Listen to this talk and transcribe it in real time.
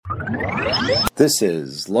This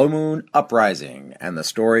is Low Moon Uprising, and the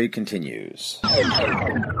story continues.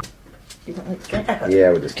 Yeah,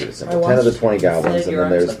 we'll just do it simple. 10 of the 20 goblins, and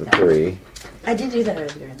then there's the 3. I did do that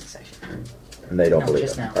earlier in the session. And they don't believe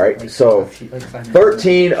it. Alright, so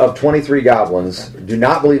 13 of 23 goblins do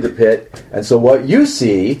not believe the pit, and so what you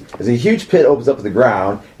see is a huge pit opens up to the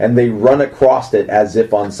ground, and they run across it as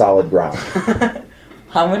if on solid ground.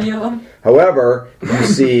 How many of them? However, you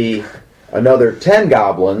see another 10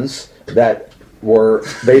 goblins that were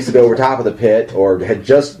basically over top of the pit, or had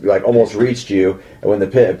just almost reached you, and when the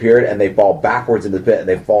pit appeared, and they fall backwards into the pit, and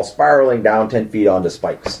they fall spiraling down 10 feet onto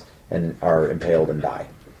spikes, and are impaled and die.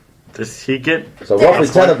 Does he get... So roughly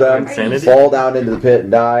 10 of them insanity? fall down into the pit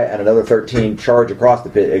and die, and another 13 charge across the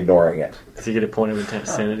pit, ignoring it. Does he get a point of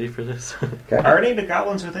insanity for this? Okay. Are any of the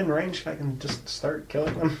goblins within range if I can just start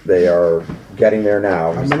killing them? They are getting there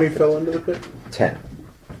now. How many fell into the pit? 10.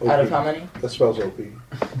 OP. Out of how many? That spells OP.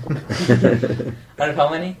 Out of how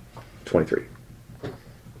many? 23.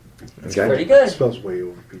 That's Okay. pretty good. That spells way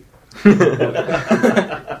OP.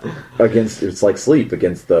 It's like sleep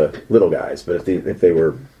against the little guys, but if they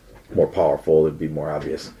were more powerful, it'd be more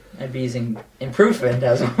obvious. I'd be using improvement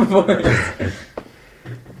as before. There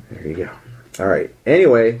you go. All right.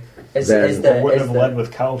 Anyway, I would have led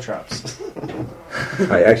with caltrops.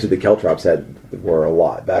 Actually, the caltrops were a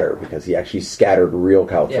lot better because he actually scattered real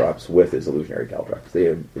caltrops with his illusionary caltrops.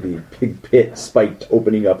 The big pit spiked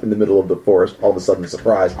opening up in the middle of the forest. All of a sudden,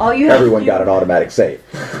 surprise! Everyone got an automatic save.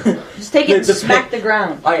 Just take it and smack the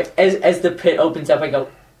ground. All right, as the pit opens up, I go.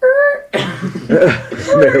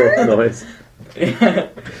 Meryl noise. They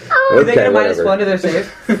get a -1 to their save.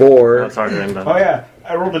 4. Oh yeah,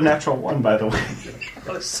 I rolled a natural 1 by the way.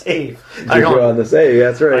 What a save! I go on the save.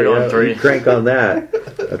 That's right. I go on 3. You crank on that.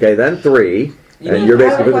 Okay, then 3, and you're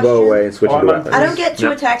basically put the bow away and switch to weapons. I don't get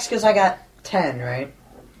 2 attacks because I got 10, right?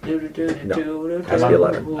 No, has to be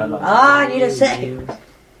 11. I need a save.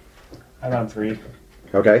 I'm on 3.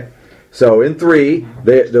 Okay. So in 3,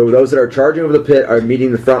 those that are charging over the pit are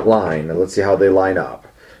meeting the front line. And let's see how they line up.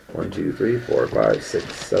 1, 2, 3, 4, 5,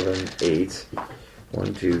 6, 7, 8.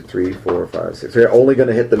 1, 2, 3, 4, 5, 6. They're only going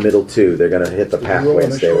to hit the middle 2. They're going to hit the pathway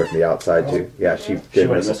and stay away from the outside 2. Yeah, she did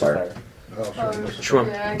missile fire.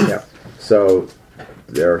 Yeah. So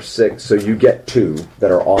there are 6. So you get 2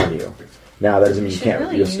 that are on you. Now that doesn't mean you can't.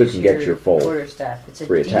 Really you still can get your full quarterstaff. It's a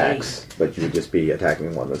 3 D8. attacks, but you would just be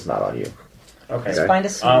attacking one that's not on you. Okay. Let's find a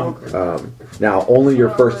smoke. Now, only your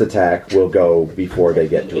first attack will go before they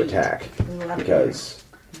get to attack, because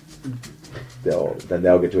they'll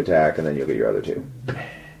get to attack, and then you'll get your other 2.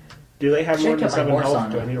 Do they have more than 7 horse health? on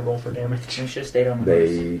Do I them. need to roll for damage? We should have stayed on the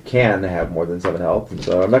They can have more than 7 health, and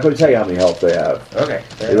so I'm not going to tell you how many health they have. Okay.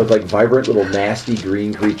 They look like vibrant little nasty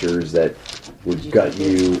green creatures that would gut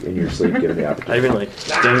you in your sleep given the I opportunity. even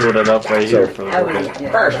dangled it up right here for I a would, little bit.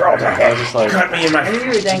 yeah. First roll attack. I was just like, Cut me in my... I knew you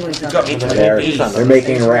were dangling something. They're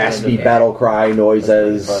making raspy battle cry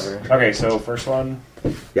noises. Okay, so first one,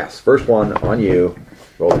 Yes, first one on you.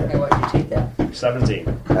 Roll Okay, it. why'd you take that? 17.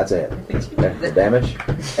 That's it. Okay, the damage.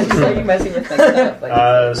 It's like you messing with my stuff.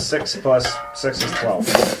 Like, 6 plus 6 is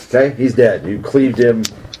 12. Okay, he's dead. You cleaved him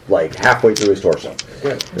like halfway through his torso.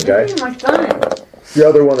 Good. Okay? my time. The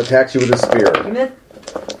other one attacks you with a spear. You missed.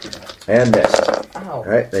 And missed. Ow.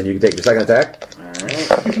 Alright, then you can take your second attack.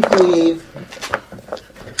 Cleave.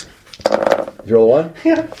 Did you roll a 1?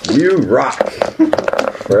 Yeah. You rock.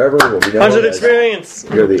 Forever will be known 100 as experience!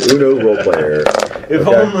 you're the Uno role player. If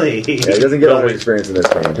Okay. only. Yeah, he doesn't get 100 experience in this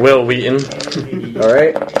game. Will Wheaton.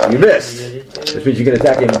 Alright, you missed. Which means you can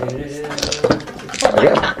attack him again.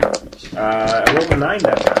 I rolled a 9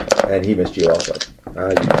 that time. And he missed you also. You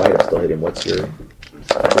might have still hit him. What's your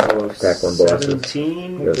attack one bonus?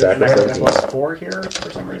 17. Your attack And I is have 17. plus 4 here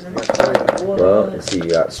for some reason. Well, let's see. You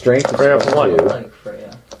got strength Right up is one. plus 2. Like Freya.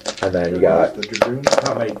 And then you got The Dragoon.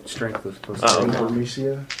 Not my strength was plus Oh. 4.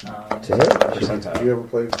 Artemisia. to hit. Percentile. Do you ever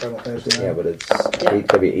play Final Fantasy? Yeah, but it's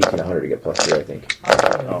gotta be 1800 to get plus 3, I think.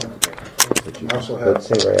 Oh, okay. I also Let's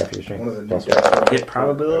have say right after your strength. one of the new Plus decks. Hit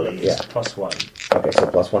probability is Yeah. plus 1. Okay, so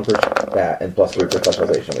plus 1 for that, and plus 3 for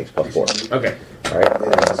specialization makes plus 4. Okay.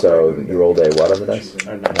 Alright, so you rolled a what on the dice?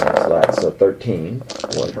 A 9. So that's 13.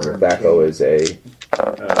 Your Tobacco is a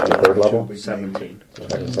your third level? 17. So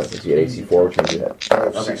you get AC 4, which means you hit.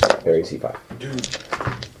 Okay. Or AC 5. Dude.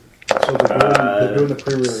 So they're doing the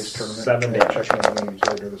pre-release tournament. 7 damage. Checking the names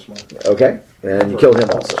later this month. Okay, and you killed him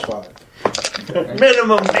also. Plus 5.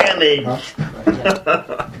 Minimum damage!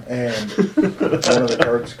 Huh? And one of the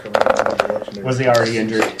cards coming out. Was he already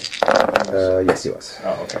injured? Yes, he was.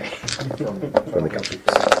 Oh, okay. From the country.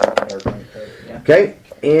 Dark Knight card. Okay,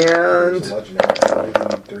 It's and a legendary. I only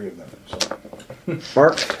need 3 of them. So.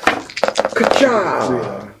 Mark. Three Ka-cha! of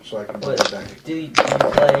them, so I can bring it back. Do you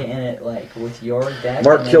play in it like with your deck?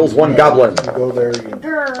 Mark and then kills you one get- goblin. You go there, you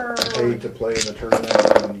pay to play in the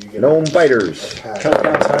tournament, and you get Gnome a biters. pack, Choke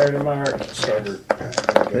counts higher than Mark. starter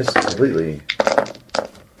pack. Missed completely.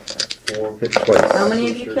 4 Hit twice. How many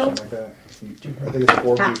have you boosters, killed? something like that. I think it's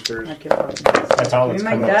 4 boosters. That's all We that's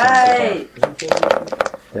might coming up. die.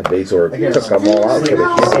 Yeah, Bazor Again, took them all out. Sleeping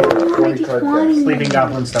No. Sleeping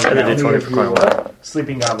goblins don't I did count. 20 for Cornwall.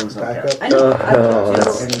 Sleeping goblins don't Back count. up, I know. Oh,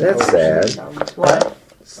 that's sad. What?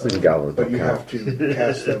 Sleeping goblins but don't you count. have to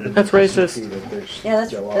cast them. That's racist. Yeah,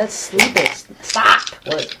 that's sleeping. Stop.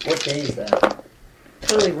 What day is that?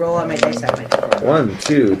 Totally roll out my dice out my phone. 1,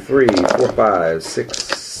 2, 3, 4, 5, 6,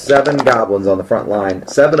 7 goblins on the front line.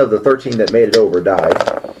 7 of the 13 that made it over died.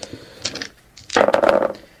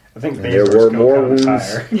 I think And there Bazor's were kill more count is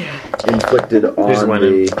wounds higher. inflicted on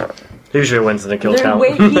winning. the... Usually wins in the kill count.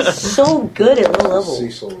 He's so good at low level.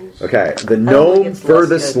 Cecil's. Okay, the think gnome it's less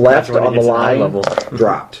furthest good. left That's when it on the gets at high line level.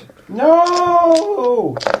 dropped.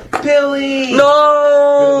 No! Billy!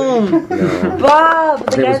 No! No. Bob! His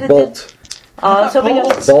The name guy was that Bolt. did. I was hoping it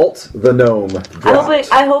was. Bolt the gnome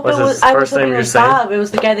dropped. I hope Was it was. his I was first name hoping it was Usain? Bob. It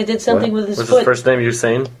was the guy that did something with his Was foot. his first name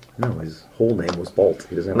Usain? No, his whole name was Bolt.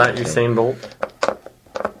 He doesn't have Not a last name. Usain Bolt?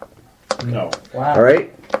 No. Wow. All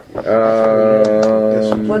right. You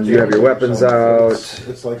have your weapons out.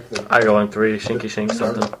 It's like the I go on 3, shinky shink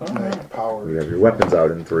something. power. You have your weapons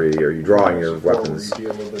out in 3. Are you drawing your weapons?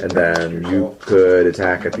 And then you could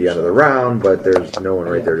attack at the end of the round, but there's no one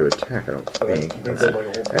right there to attack, I don't think.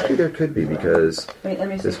 Actually, there could be, because Wait, let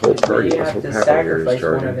me see. this whole party, You this have whole to pack here is sacrifice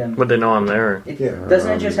one of charging. them. Would they know I'm there?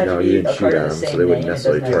 Doesn't it just have no, to you be didn't a shoot card at of them, the so same they wouldn't name? It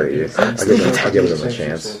necessarily doesn't have to be target the you. same I'll give them a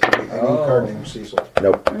chance. Any card named Cecil.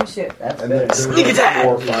 Nope. Let me see it. That's And then better. there's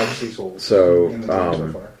 4 or 5 Cecils. So, in the game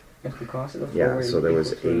so far. If the cost of the yeah, forward so there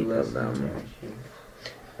was equals to 8 less of than them.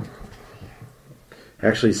 damage.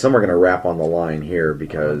 Actually, some are going to wrap on the line here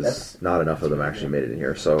because not enough of them actually made it in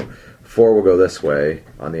here. So 4 will go this way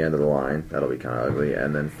on the end of the line. That'll be kind of ugly.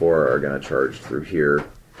 And then 4 are going to charge through here.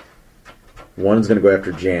 One's going to go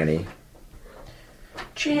after Janny.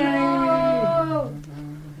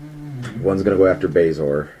 One's going to go after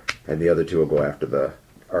Bazor. And the other 2 will go after the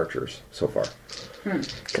archers so far.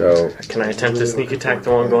 So Can I attempt to sneak attack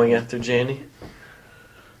the one going after Janny?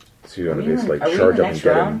 you want to Are we in- basically are we in charge the up and next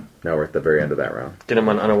get him. round? No, we're at the very end of that round. Get him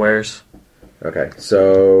on unawares. Okay,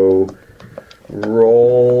 so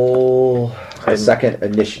roll a second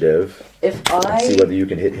initiative. If And see whether you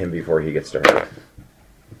can hit him before he gets to her.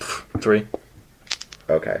 3.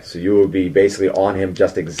 Okay, so you will be basically on him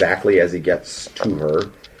just exactly as he gets to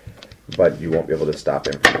her, but you won't be able to stop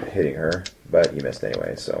him from hitting her. But you missed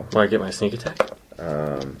anyway, so Will I get my sneak attack?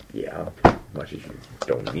 yeah, much as you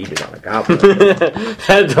don't need it on a goblin.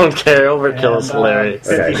 I don't care. Overkill is hilarious.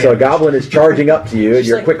 Okay, so a goblin is charging up to you, and Just,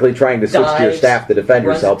 you're like, quickly trying to switch to your dives, staff to defend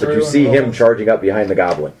runs yourself, but you through see and him rolls. charging up behind the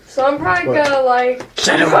goblin. So I'm probably gonna like.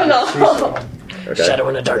 Okay? Shadow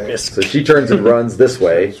in the darkness. So she turns and runs this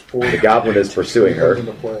way. The goblin is pursuing her.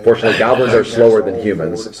 Fortunately, goblins are slower than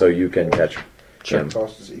humans, so you can catch him.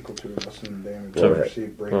 Cost is equal to less than damage Roll it.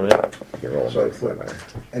 received. Break Roll it. it. You can roll So I both for that put matter.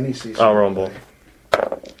 any Cecil. I'll roll both.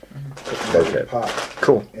 Both hit. Pot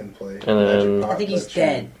Cool. in play. And then- Magic pot I think he's lets you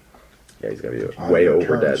dead. Yeah, he's gonna be on way your over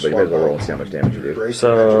turn dead, but you might as well roll and see how much damage you do. break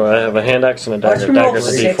So the I magic have a hand axe and a Watch dagger. him roll Dagger's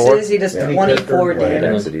a sixes. D4. He does Yeah. 24 And damage.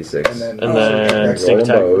 that's a D6. And then, And then so sneak roll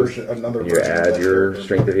attack. them both, another and you version of add that your version.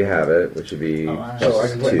 strength if you have it, which would be So I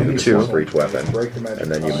can put any 2 Cecil, for each weapon. break the magic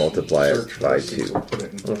And then you pot, multiply it search for by the Cecil, 2. put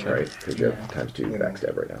it in play. Okay. Right? Because you have times 2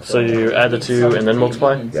 backstab right now. So you add the 2 and then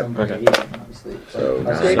multiply? Yep. Okay. So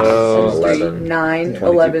now Six, So- 11, 9, 22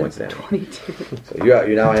 11, points damage. 22. So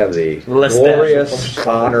you now have the Less glorious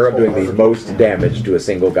honor of doing the most damage to a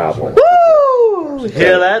single goblin. Woo!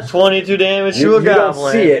 Hear that? 22 damage to You a don't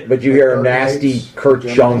goblin. see it, but you hear a nasty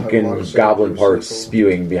kerchunk and goblin parts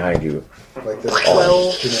spewing behind you. Like this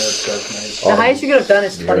 12. generic Dark Knight. The highest you could have done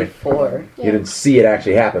is 24. You didn't see it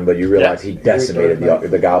actually happen, but you realize he decimated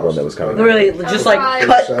the goblin that was coming. Literally, just like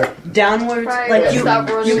Surprise. cut downwards, Right, like stop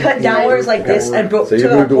running. you cut downwards like this and broke. So you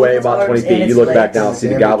took moved out away both about its 20 arms feet. and You its look back legs. down, see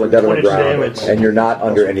the goblin dead on the 20 ground, damage. and you're not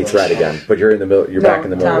under any threat again. But you're in the middle. You're back in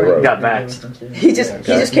the middle of the No, road. Got back. He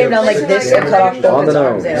just came down like this and cut off On both the its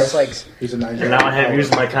arms nose. and its legs. He's a 9. And now I have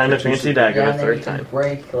used my kind of fancy dagger a third time.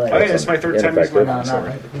 Break, like, Oh yeah, it's my third time using my no,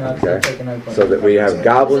 Ineffective. not Okay. take another point. So that we have This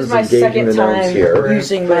goblins is my engaging second the gnomes time here.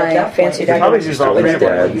 using But at my that fancy point, I dagger. probably used all 3 of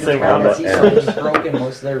them. Dead. Same Combat combat. ends. Broken,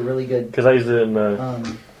 most of they're really good. Because I used it in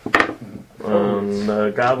the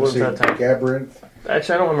See, goblins that time. Labyrinth,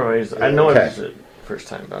 Actually, I don't remember what I used it. I know I Okay. used it first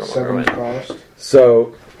time, but I don't remember 7 when. cost.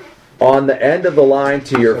 So On the end of the line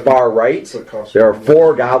to your far right, there are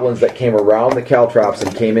 4 goblins that came around the caltrops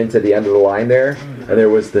and came into the end of the line there. And there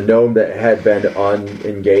was the gnome that had been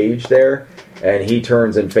unengaged there. And he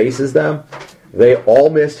turns and faces them. They all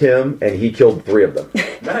missed him, and he killed 3 of them.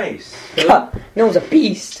 Nice. No, it's a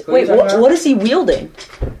beast. Wait, what is he wielding?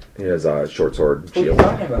 He has a short sword What are you shield.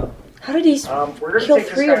 talking about? How did he We're gonna kill take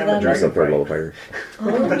this 3 guy of on the them? He's a dragon third fight. level fighter.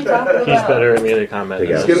 What are we talking He's about? better in melee combat. They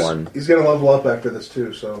than got us. He's gonna, one. he's gonna level up after this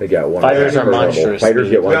too. So They got 1 Fighters attack are per level. monstrous. Fighters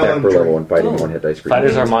get 1 Well, attack per level, and fighting 1 hit dice per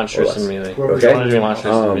Fighters unit. are monstrous Or in less. melee. Okay. If you want to be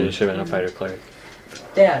monstrous, Um, you should have been a fighter cleric.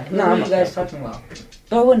 Dad, who are you guys talking about?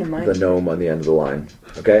 I wouldn't mind. The gnome on the end of the line.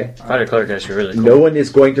 Okay? Fighter cleric is actually really cool. No one is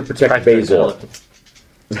going to protect Practically Bazor.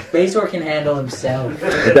 Bazor can handle himself.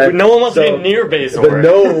 That- No one wants to so be near Bazor. The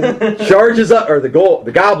gnome charges up, or the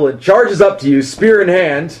goblin charges up to you, spear in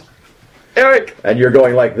hand, Eric! and you're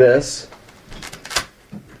going like this.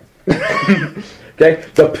 Okay?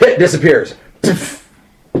 The pit disappears.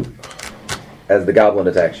 As the goblin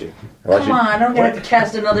attacks you. Unless Come on, I'm gonna have to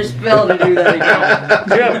cast another spell to do that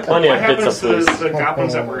again. You have plenty What of bits happens of to boost. the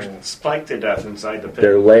goblins that were spiked to death inside the pit?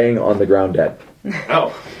 They're laying on the ground dead.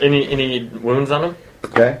 Oh, Any wounds on him?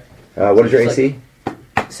 Okay? What is your It's AC?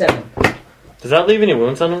 7. Does that leave any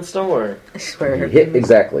wounds on him still, or? I swear. You hit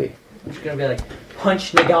exactly. I'm just gonna be like,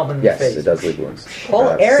 punch the goblin in Yes, the face. it does leave wounds.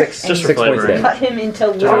 Oh, Eric, 6 Just for 6 points flavoring. cut damage. him into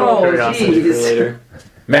Oh, little. Curiosity for jeez. later.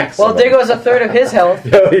 Max. Well, there goes a third of his health.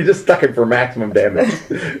 No, you just stuck him for maximum damage.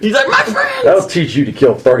 He's like, my friend! That'll teach you to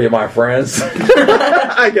kill 30 of my friends.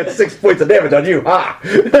 I get 6 points of damage on you. Ha!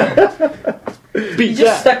 He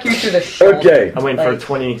just stuck you through the shoulder. Okay. I'm waiting for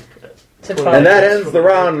 20. And that ends the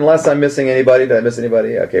round unless I'm missing anybody. Did I miss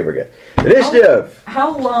anybody? Okay, we're good. Initiative!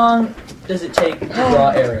 How long does it take to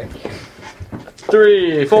draw Eric?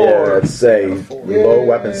 3, Yeah, 4. let's say low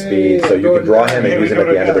weapon speed, so you can draw him and use him at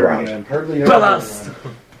the end of the round. Hardly Balance!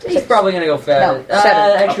 He's probably gonna go fast. No,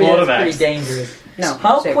 7. Actually, Upload that's a pretty max. dangerous. No.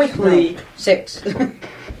 How 6. quickly No. 6.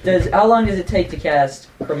 how long does it take to cast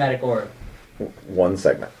Chromatic Orb? 1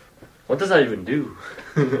 segment. What does that even do?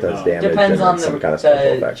 Does damage Depends and on some the kind of special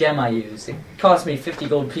the effect. gem I use. It costs me 50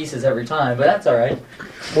 gold pieces every time, but that's alright.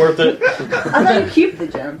 Worth it. I thought you keep the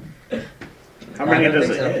gem. how many I don't does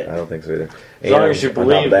think it so. hit? I don't think so either. As long And as you on top of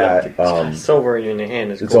believe that, that silver in your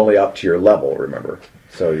hand is it's cool. only up to your level, remember.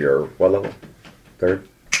 So you're what level? 3rd?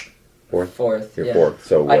 4th? Fourth, You're yeah. 4th.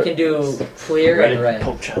 So I what? can do clear Ready? and red.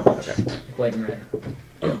 Poke challenge. White and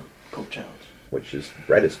red. Poke challenge. Which is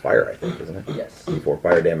red is fire, I think, isn't it? Yes. 4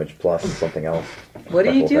 fire damage plus something else. What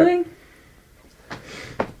are you Special effect. doing?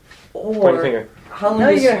 Point your Or finger. how long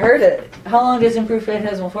No, does you're gonna hurt it. how long does Improved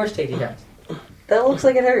Phantasmal Force take to cast? That looks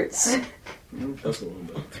like it hurts. Just a little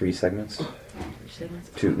bit. 3 segments? 3 seconds?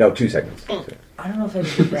 2 segments. I don't know if I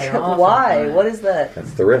can do that often. Why? What is that?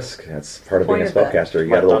 That's the risk. That's part of being a Point at that. spellcaster. You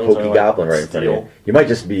got a My little thumbs are pokey like goblin right in front of you. steel. You might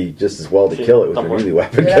just be just as well to kill it with your Somewhere. melee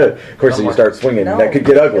weapon. Yeah. Of course, if you start swinging, No. that could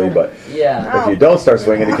get ugly. But Yeah. if you don't start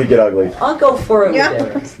swinging, it could get ugly. I'll go for it Yeah.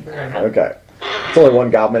 with Eric. Okay. It's only 1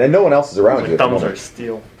 goblin, and no one else is around you. My At the thumbs are moment.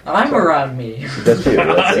 steel. I'm around me. Just you.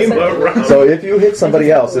 That's I'm it. around. So if you hit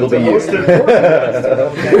somebody else, it'll be you. Most important.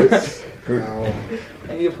 Now,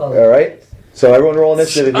 I do apologize. All right. So everyone roll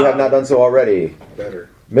initiative if you have not done so already. better.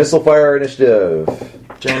 Missile fire initiative.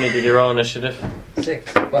 Jenny, did you roll initiative?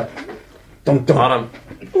 6. What? Dum, dum. Autumn,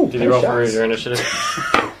 did you nice roll for shots. your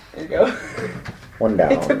initiative? There you go. 1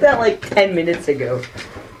 It took down. that like 10 minutes ago.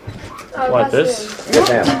 What, this? Yes,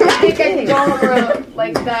 ma'am. I think I could go home around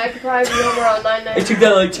like that. I could probably be home around 9:30. It took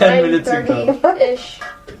that like 10 minutes ago. 9:30-ish.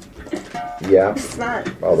 Yeah. It's not.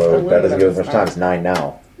 Although It's that doesn't give us aluminum, much time. It's 9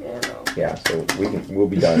 now. Yeah, no. Yeah. So we'll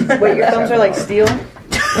be done. Wait, your thumbs are like steel?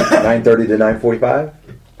 9:30 to 9:45.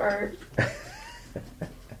 Or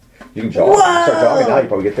You can jog. Whoa! Start jogging now. You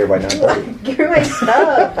probably get there by 9:30. Give me my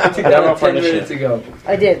stuff. It took I that roll like for 10 minutes initiative. ago.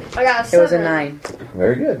 I did. I got a It was a 7. 9.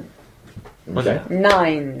 Very good. What's Okay. that?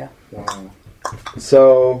 9. Wow.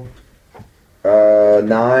 So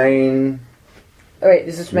 9 Oh, wait,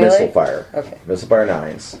 is this melee? missile fire. Okay. Missile fire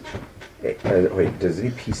 9s. Wait, does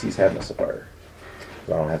any PCs have missile fire?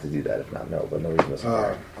 I don't have to do that if not. No, but nobody's missile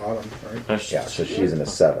fire. Autumn, right? That's- Yeah, so she's in a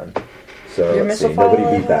 7. So Your let's see. missile Nobody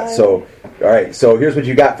fire beat that. high. So all right. So here's what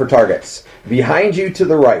you got for targets. Behind you to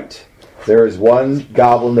the right, there is 1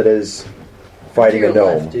 goblin that is fighting a Your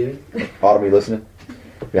gnome. left, dude. Autumn, you listening?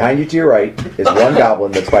 Behind you to your right is 1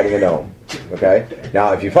 goblin that's fighting a gnome. Okay.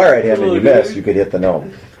 Now, if you fire at him and you miss, you could hit the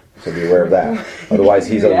gnome. So be aware of that. Otherwise,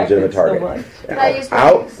 he's a legitimate target. I used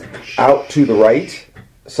Out to the right,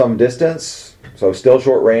 some distance, so still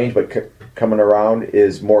short range, but coming around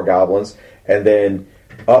is more goblins, and then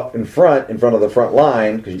up in front of the front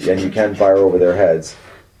line, and you can fire over their heads,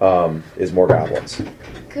 is more goblins.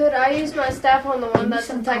 Could I use my staff on the one that's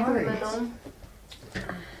attacking the gnome?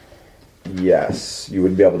 Yes, you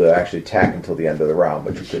wouldn't be able to actually attack until the end of the round,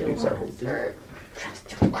 but you could do so. Or,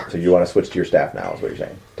 So you want to switch to your staff now, is what you're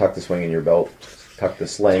saying. Tuck the swing in your belt. Tuck the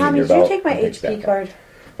sling in Tommy, your did you belt. take my and HP staff. card?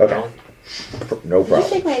 Okay. No Did you problem.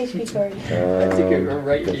 take my HP card? I took it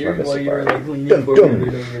right That's here my while you were missile like leaning Dun, forward dun.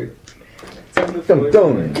 right over it. It's on the Dun, floor.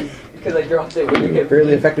 dun. Because I dropped it when you hit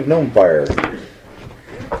Fairly me. effective gnome fire.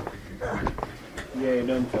 Yay,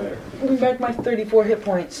 done fire. Give me back my 34 hit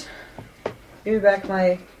points. Give me back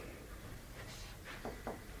my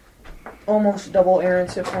almost double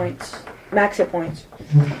Aaron's hit points. Max hit points.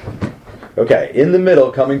 Okay, in the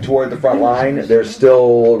middle, coming toward the front line, there's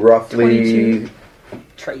still roughly 22.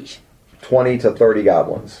 Trash. 20 to 30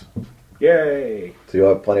 goblins. Yay! So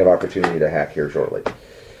you'll have plenty of opportunity to hack here shortly.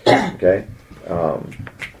 Okay?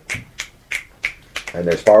 And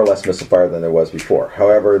there's far less missile fire than there was before.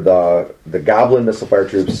 However, the goblin missile fire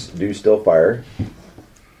troops do still fire.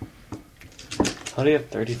 How do you have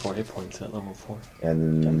 34 hit points at level 4?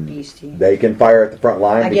 And Beastie. they can fire at the front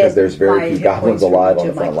line I because get there's my very few hit goblins points from alive each on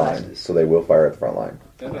the of my front line. classes. So they will fire at the front line.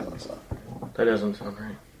 That doesn't suck. That doesn't sound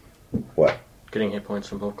right. What? Getting hit points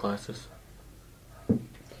from both classes.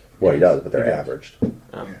 Well, he does, but they're He does. averaged.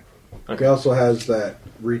 Oh. He Okay. also has that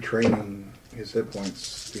retraining his hit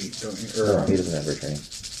points feat, don't you? No, Or he doesn't have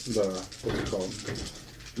retraining. the, what's it called?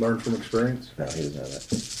 Learn from experience? No, he doesn't have that.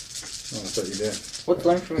 Oh, I thought you did. What's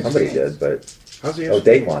learn from Somebody experience? did, but How's he Oh, have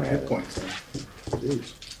Daquan had hit it. points then?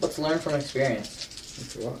 Jeez, What's learn from experience?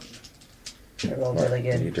 that's a lot. Well, Mark, really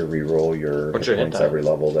you good. need to re-roll your What's hit your hit points die? every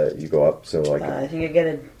level that you go up. So, like, I think I get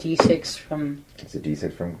a D6 from it's a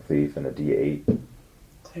D6 from Cleave and a D8.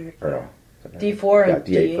 cleric. Or no. D4 Yeah, and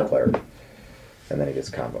D8 for D8. cleric. And then he gets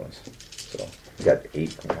combos. So, you got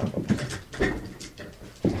 8 from combos.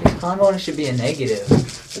 His con bonus should be a negative.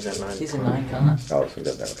 Is that 9? He's a 9 con. Oh, so he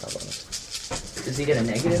doesn't have a combo bonus. Does he get a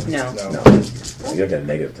negative? No. No. No. You don't get a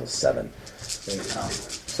negative until 7. So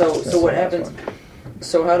That's what the last happens? one.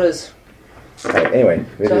 So how does Alright, anyway,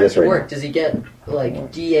 we so do how this does it right work? now. Does he get like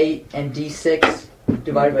D8 and D6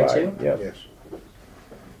 divided by 2? Yep. Yes.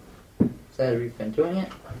 Is that how we've been doing it?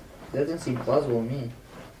 That doesn't seem plausible to me.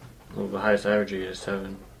 Well, the highest average you get is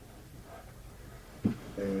 7.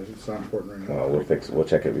 Anyways, it's not important right now. Well, we'll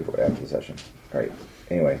check it before after the session. Alright.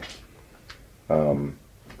 Anyway. 7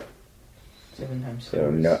 times 6.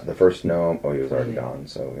 So no, the first gnome, he was already gone,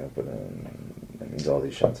 so we're going to put in, that means all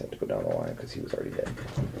these shots have to go down the line because he was already dead.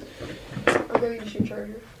 I'll go use your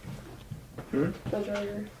charger. Hmm? My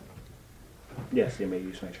charger. Yes, you may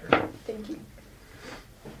use my turn. Thank you.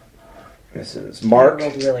 This is Mark. I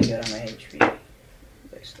rolled really good on my HP.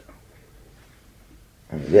 Dice, though.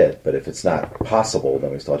 I mean, he did, but if it's not possible,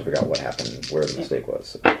 then we still have to figure out what happened, where the mistake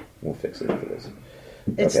was. So we'll fix it if it is.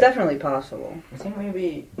 It's Okay. definitely possible. I think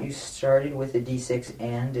maybe you started with a D6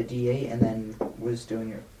 and a D8, and then we're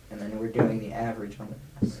doing the average on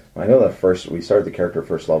the rest. I know that first we started the character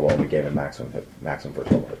first level and we gave him maximum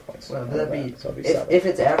first level hit points. Well, I know that'd be that, so it'd be if 7.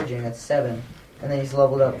 it's averaging, that's 7, and then he's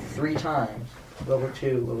leveled up 3 times. Level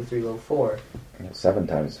 2, level 3, level 4. 7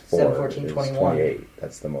 times 4 7, 14, is 21. 28.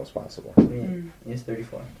 That's the most possible. He's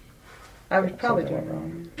 34. I was probably Something doing like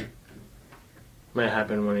wrong. Might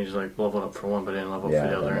happen when he's like leveled up for one, but didn't level up Yeah, for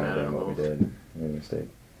the other that and might have added been what we both. did. We made a mistake.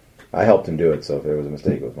 I helped him do it, so if there was a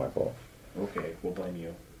mistake, it was my fault. Okay, we'll blame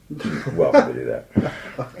you. Welcome to do that.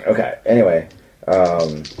 Okay, anyway.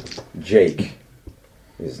 Jake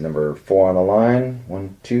is number 4 on the line.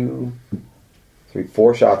 1, 2, 3,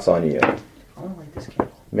 4 shots on you. I don't like this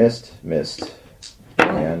candle. Missed,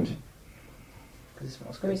 and Because it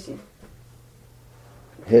smells Let me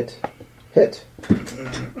good. see. hit.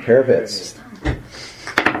 Pair of hits.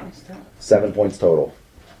 7 points total.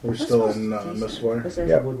 We're still in missile fire. Because there's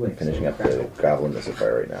Yep, a woodwick. finishing up so the goblin missile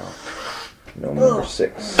fire right now. No number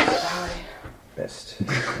 6. Missed.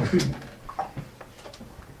 And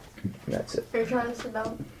that's it. Are you trying to sit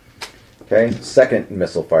down? Okay, second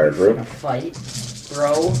missile fire group. Fight,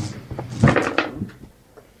 throw.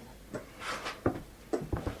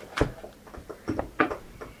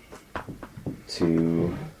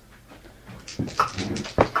 To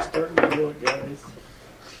Starting to do it, guys.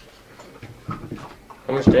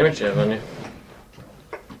 How much damage do you have on you?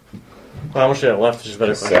 Well, how much do you have left? Which is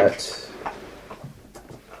better for set.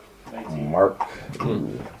 19. Mark.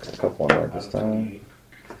 Ooh, a couple on Mark this time.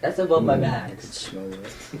 That's above my max.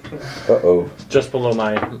 Uh-oh. just below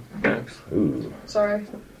my max. Ooh. Sorry.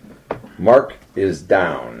 Mark is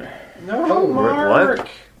down. No, Mark!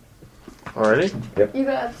 Already? You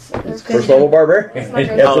got First level barbarian. It's not You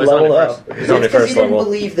good. have to he's level only up. He's only Because first you didn't level.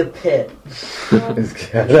 believe the pit.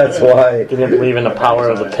 That's why. He didn't believe in the power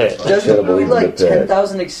of the pit. Doesn't should've it believed need in like the pit.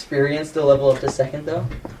 10,000 experience to level up to second though?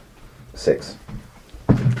 6.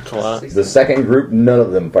 It's a lot. The second group, none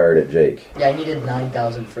of them fired at Jake. Yeah, I needed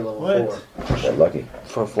 9,000 for level What? 4. They're lucky.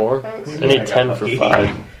 For 4? Thanks. I need 10 for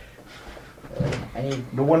 5. I need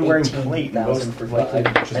The one wearing plate 18,000 for most 5.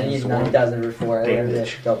 likely just I need absorb 9,000 for 4. I learned that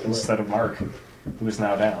damage double it. instead of Mark, who is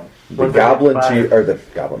now down. The One goblin very to five. your, or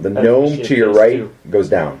the I gnome appreciate to your those right too. goes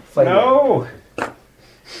down. Fight No!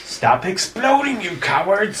 Stop exploding, you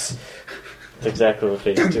cowards! That's exactly what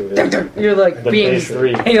phase 2 is. You're like The being phase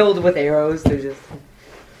 3. hailed with arrows. They're just.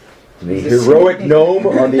 The heroic gnome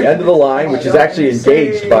on the end of the line, which is actually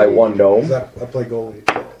engaged by one gnome. I play goalie.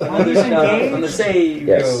 Oh, he's engaged? On the save.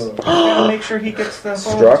 Yes. Go. Gotta make sure he gets the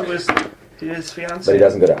Struck. hole to his fiance. But he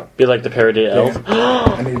doesn't go down. Be like the parody elf.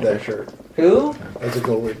 I need that shirt Who? as a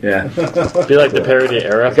goalie. Yeah. Be like the parody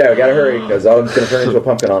era. Okay, we gotta hurry, because Autumn's gonna turn into a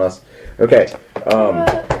pumpkin on us. Okay.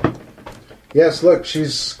 Yes, look,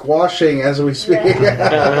 she's squashing as we speak.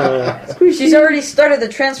 She's already started the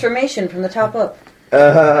transformation from the top up.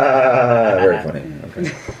 Very funny.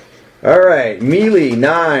 Okay. Alright, melee,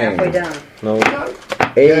 9. Halfway down. No.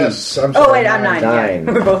 8. Yes, I'm Oh sorry. wait, I'm 9. 9.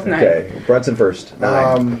 Yeah. We're both 9. Okay, Brunson first.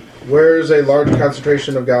 9. Where's a large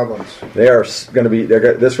concentration of goblins? They are going to be.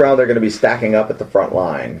 This round, they're going to be stacking up at the front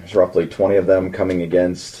line. There's roughly 20 of them coming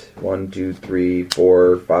against 1, 2, 3,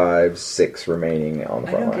 4, 5, 6 remaining on the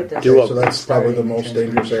I front don't line. get this. Do So that's probably the most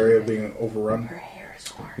dangerous area of being overrun. Her hair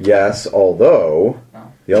is orange. Yes, although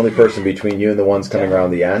No. the only person between you and the ones coming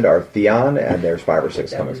around the end are Theon, and there's 5 or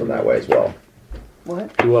 6 coming from that way as well.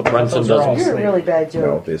 What? Do what Brunson Those are all does. You're a really bad No,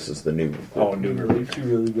 joke. this is the new. Oh, new relief.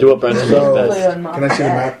 Do what Brunson So- does Play best. on my Can I see the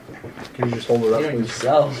back. map? Can you just hold it up, You don't please?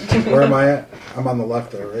 yourself. Where am I at? I'm on the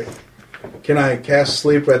left there, right? Can I cast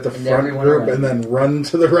sleep at the And front everyone group around. and then run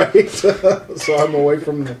to the right so I'm away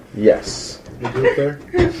from the Yes, group there?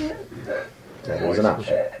 that was an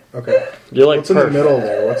option. Okay. You're like What's in the Perf. middle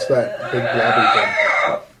there? What's that big blobby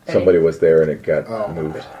thing? Somebody was there and it got Oh.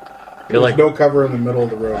 moved. You're There's like no cover in the middle of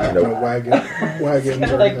the road. Nope. No wagons or Like-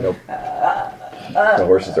 anything. Nope. The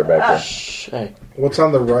horses are back there. shh. Hey. What's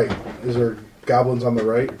on the right? Is there goblins on the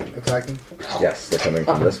right attacking? Yes, they're coming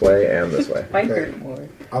from this way and this way. My Okay. hurt more.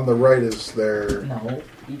 On the right, is there No,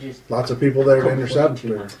 you just lots of people there to complain intercept?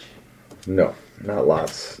 too Or? much. No, not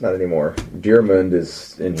lots. Not anymore. Deermund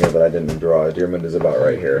is in here, but I didn't draw. Deermund is about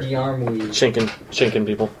right here. The arm weed. Shinking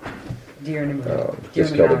people. Dear and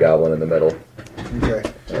Just killed a goblin in the middle. Okay.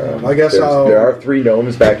 I guess There are 3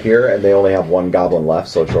 gnomes back here, and they only have 1 goblin left,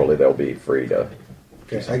 so shortly they'll be free to...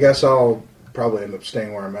 Okay. I guess I'll probably end up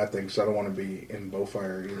staying where I'm at then, because I don't want to be in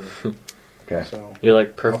bowfire either. Okay. So You're like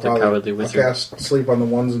I'll Perf the cowardly I'll wizard. cast sleep on the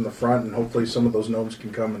ones in the front, and hopefully some of those gnomes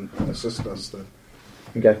can come and assist us then.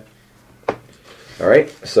 Okay.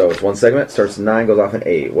 Alright, so it's 1 segment, starts at 9, goes off at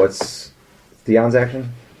 8. What's Theon's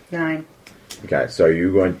action? 9. Okay, so are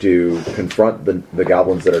you going to confront the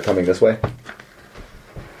goblins that are coming this way?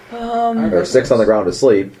 There are 6 on the ground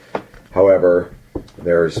asleep. However,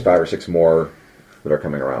 there's 5 or 6 more that are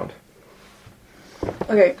coming around.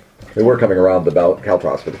 Okay. They were coming around the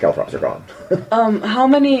Caltrops, but the Caltrops are gone. How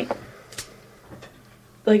many?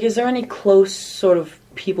 Like, is there any close sort of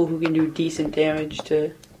people who can do decent damage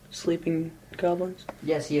to sleeping goblins?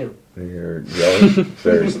 Yes, you. You're yelling.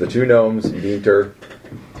 There's the 2 gnomes, Dienter.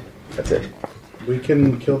 That's it. We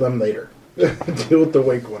can kill them later. Deal with the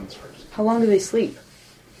wake ones first. How long do they sleep?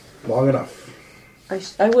 Long enough.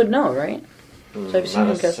 I would know, right? So I've seen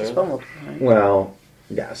Not them cast a necessarily. spell multiple times. Well,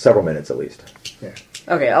 yeah, several minutes at least.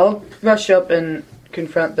 Okay, I'll rush up and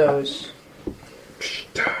confront those.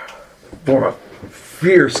 Form a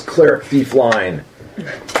fierce cleric thief line.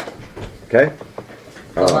 Okay?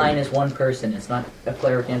 The line is one person. It's not a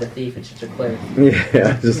cleric and a thief. It's just a cleric.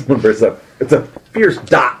 Yeah, just one person. It's a fierce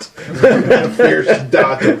dot. A fierce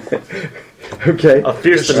dot. Okay. A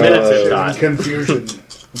fierce diminutive dot. Confusion.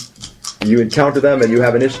 You encounter them and you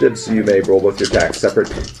have initiative, so you may roll both your attacks. Separate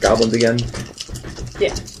goblins again?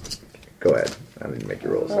 Yeah. Go ahead. I didn't make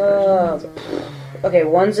your rolls. Okay,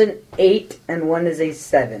 one's an 8 and one is a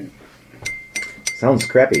 7. Sounds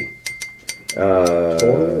crappy.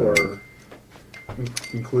 Total or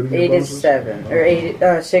including the 8 bonuses? is 7.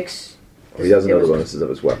 Or 6. He doesn't know It the was- bonuses of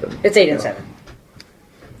his weapon. It's 8 and 7.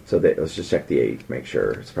 So let's just check the 8, make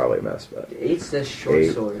sure. It's probably a mess, but... Eight's the short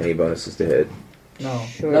 8, sword. any bonuses to hit? No,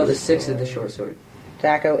 Short no, the 6 is the short sword.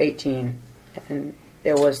 Taco 18. And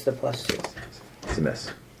it was the +2. It's a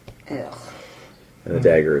miss. Ugh. And the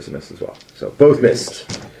dagger is a miss as well. So both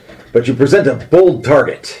missed. But you present a bold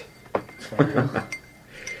target.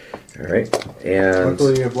 All right, and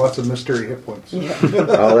Luckily, you have lots of mystery hit points. Yeah.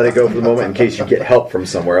 I'll let it go for the moment in case you get help from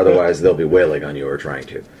somewhere. Otherwise, they'll be wailing on you or trying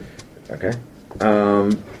to. Okay.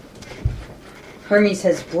 Hermes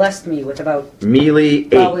has blessed me with about Melee 8.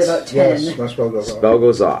 probably about 10. Yes, my spell goes off. Spell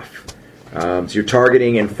goes off. So you're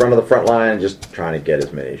targeting in front of the front line and just trying to get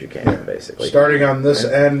as many as you can, basically. Starting on this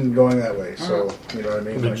end, going that way. So, you know what I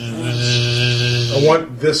mean? Like, I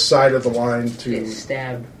want this side of the line Get to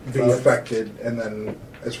stabbed. be affected, and then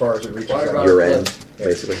as far as it reaches Water out. bottle. Your end,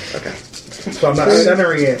 basically. Okay. So I'm not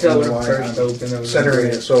centering it in So the line. first I'm open over centering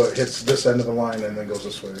there. it so it hits this end of the line and then goes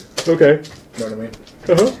this way. Okay. You know what I mean?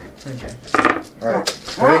 Uh-huh. Okay.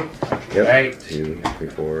 Alright. Ready? Yep. Right. 2, 3,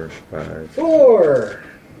 4, 5. 4.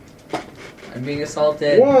 I'm being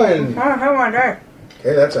assaulted. 1. How am I there?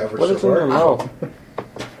 Okay, that's average What so is in your far. mouth?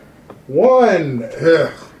 1.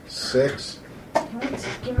 Ugh. 6.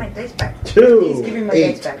 Give my dice back. 2. Please give me my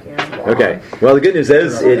 8. dice back. You know? Okay. Well, the good news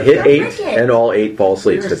is it hit 8, and all 8 fall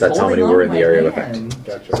asleep You're because that's how many holding were on in the my area of hand. effect.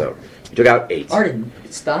 Gotcha. So you took out 8. Arden,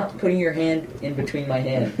 stop putting your hand in between my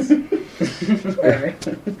hands. Alright.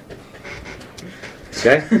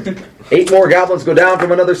 Okay. 8 more goblins go down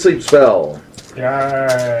from another sleep spell. Yay.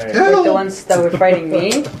 Like the ones that were fighting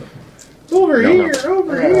me. Over No, here,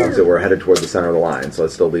 over here. So we're headed toward the center of the line, so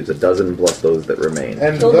it still leaves a dozen plus those that remain.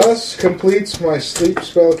 And Kill thus completes my sleep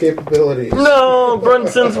spell capabilities. No,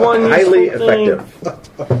 Brunson's one Highly useful thing.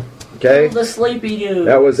 effective. Okay. The sleepy dude.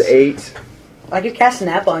 That was 8. I could cast a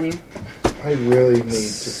nap on you. I really need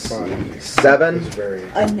to find 7. this very.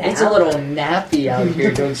 A nap? It's a little nappy out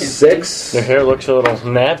here, don't you 6. Your hair looks a little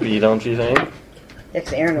nappy, don't you think?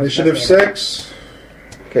 Yes, Aaron was Initiative nothing. 6.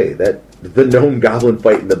 Okay, the gnome goblin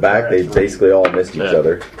fight in the back, they basically all missed each Yeah.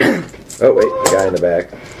 other. Oh, wait, the guy in the back.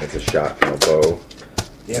 That's a shot from a bow.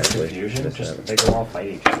 Yeah, Actually, confusion. missed Just that. they go all fight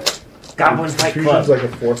each other. Goblin Fight Fusion's Club. like a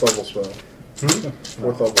 4th level spell.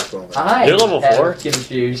 4th level spell. I You're level have 4?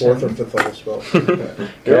 confusion. 4th or 5th level spell.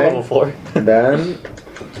 You're Okay. level 4. Then,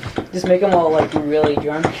 Just make them all like really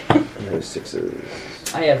drunk. there's 6s.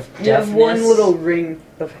 I have You have one deafness little ring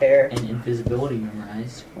of hair. and invisibility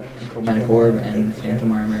memorized. And chromatic orb and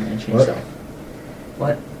phantom armor and chainsaw.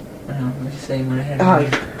 What? What? I don't know. I'm just saying what I had.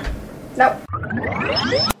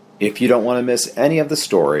 If you don't want to miss any of the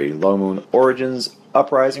story, Low Moon Origins,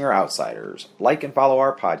 Uprising, or Outsiders, like and follow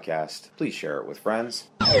our podcast. Please share it with friends.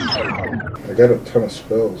 I got a ton of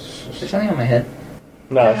spells. Is there something on my head?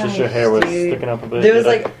 No, it's just your hair was Dude. sticking up a bit. There was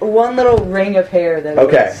Did I- like one little ring of hair that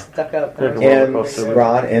Okay. was stuck up. Yeah, And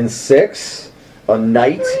Ron, in 6, a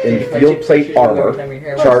knight in field plate armor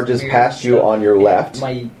charges past you on your left.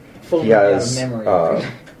 My full He has, memory.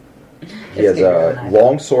 He has a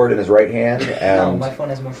long sword in his right hand no, and my phone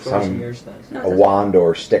has more storage some- than yours does. a wand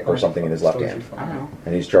or stick or something in his left hand. I don't know.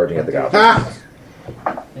 And he's charging at the goblin. Ah!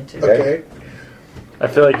 Okay. I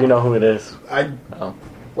feel like you know who it is. I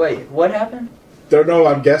Wait, what happened? don't know.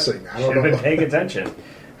 I'm guessing. I Should don't have been know. paying attention.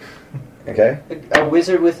 Okay? A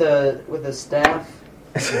wizard with a staff.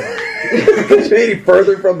 Any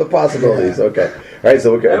further from the possibilities. Okay. All right,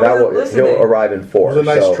 so I wasn't listening. he'll arrive in 4. It was a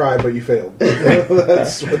nice so, try, but you failed.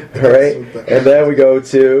 That's what, All right, and then we go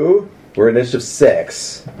to, we're initiative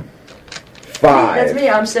 6. 5. That's me.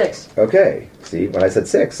 I'm 6. Okay. See, when I said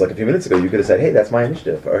 6, like a few minutes ago, you could have said, hey, that's my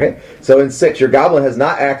initiative. Okay. So in 6, your goblin has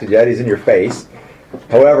not acted yet. He's in your face.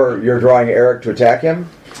 However, you're drawing Eric to attack him.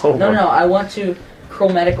 Oh, No, I want to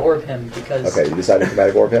chromatic orb him because Okay, you decided to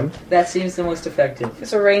chromatic orb him? that seems the most effective. If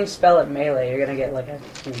it's a ranged spell at melee, you're gonna get like a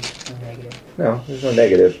negative. No, there's no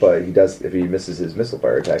negative, but he does, if he misses his missile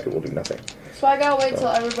fire attack, it will do nothing. So I gotta wait till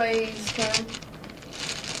everybody's turn.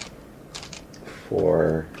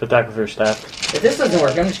 For, To attack with your staff. If this doesn't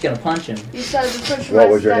work, I'm just gonna punch him. You said to push what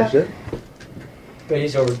my was your staff. initiative? But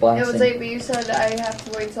he's over It blasting. was 8, but you said I have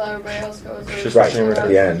to wait till everybody else goes. or Just Right, something at like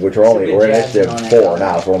the that. end, which we're only, It's a we're in good initiative jab on 4 that.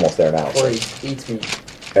 now, so we're almost there now. Or he eats me.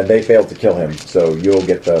 And they failed to kill him, so you'll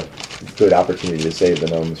get the good opportunity to save the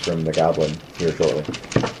gnomes from the goblin here shortly.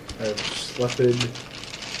 I've slept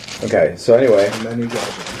Okay, so anyway, many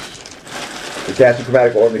goblins. the casting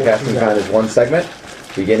chromatic orb, the casting time is 1 segment,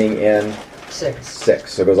 beginning in 6.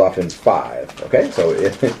 6, so it goes off in 5. Okay, so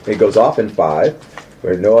it goes off in 5.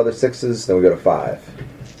 There are no other 6s, then we go to 5.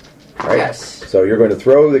 All right? Yes. So you're going to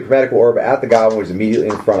throw the chromatic orb at the goblin, which is immediately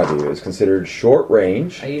in front of you. It's considered short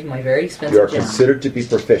range. I use my very expensive You are gem. considered to be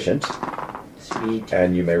proficient, Sweet.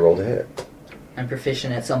 and you may roll to hit. I'm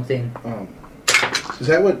proficient at something. Is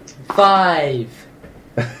that what? 5.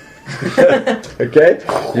 Okay?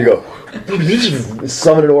 You go,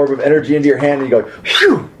 summon an orb of energy into your hand, and you go,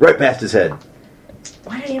 phew, right past his head.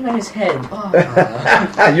 Why did I aim at his head?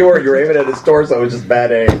 Oh. You were aiming at his torso, it was just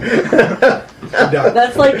bad aim.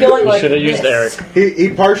 That's like going like Should have used this. Eric. He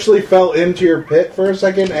partially fell into your pit for a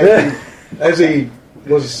second as he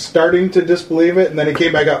was starting to disbelieve it, and then he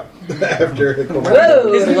came back up after it.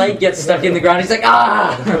 Whoa! His leg gets stuck in the ground. He's like,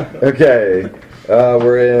 ah! Okay.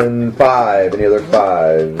 We're in 5. Any other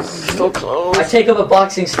 5s? So close. I take up a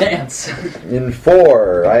boxing stance. In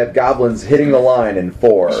 4, I have goblins hitting the line in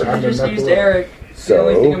 4. I just used Eric. It's the So-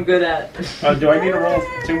 only thing I'm good at. Do I need to roll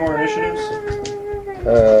 2 more initiatives?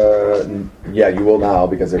 Yeah, you will now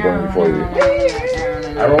because they're going before you.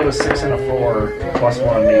 I rolled a 6 and a 4, plus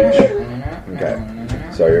 1 each. Okay.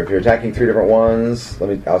 So if you're attacking 3 different ones,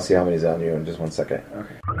 I'll see how many's on you in just 1 second.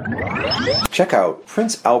 Check out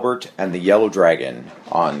Prince Albert and the Yellow Dragon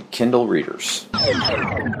on Kindle Readers.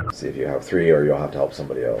 See if you have 3 or you'll have to help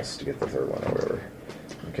somebody else to get the 3rd one or whatever.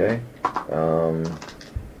 Okay.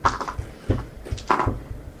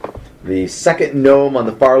 The second gnome on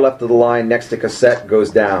the far left of the line next to Cassette goes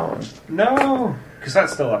down. No! Because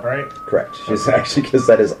that's still up, right? Correct.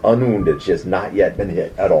 Cassette is unwounded. She has not yet been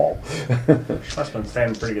hit at all. She must have been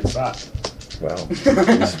standing in a pretty good spot. Well,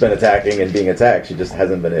 she's been attacking and being attacked. She just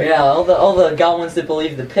hasn't been hit. Yeah, all the goblins that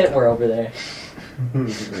believe the pit were over there.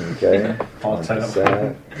 Okay. All On tied up.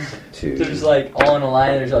 Cassette. 2. They're just like all in a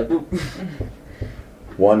line. They're just like, ooh.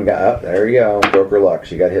 1 got up. There you go. Broke her luck.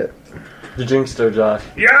 She got hit. The Jinxter, Josh.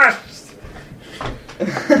 Yes!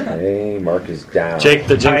 Hey, Mark is down. Jake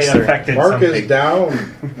the I Jinxter. affected Mark something. is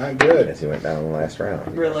down. Not good. Yes, he went down in the last round.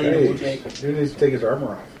 Relatable, Hey, Jake. he needs to take his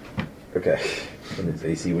armor off. Okay. And his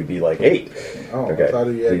AC would be like 8. Oh, Okay. I thought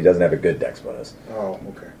he had... He doesn't have a good dex bonus. Oh,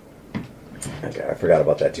 okay. Okay, I forgot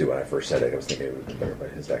about that too when I first said it. I was thinking it would be better, but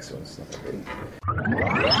his dex bonus is not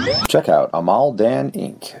that good. Check out Amal Dan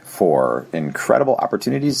Inc. for incredible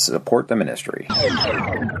opportunities to support the ministry.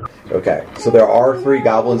 Okay, so there are 3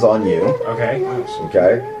 goblins on you. Okay.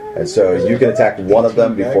 Okay? And so you can attack one of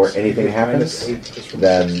them before Dex, anything minus happens. 8 just from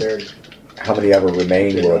Then dexterity. how many ever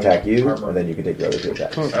remain will attack you, and then you can take your other 2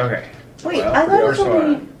 attacks. Okay. Wait, Well, I thought it was first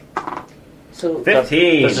only. one. So,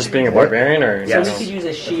 15! That's just being a barbarian, or Yes. so we could use a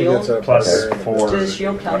I think shield. that's a Plus barbarian. 4. Does the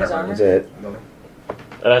shield count as whatever. armor? That's it.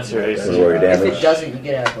 that's your This is AC. where your If damage. it doesn't, you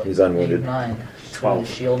get a He's unwounded. 9. 12.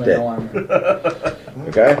 Shield and Dead. no armor.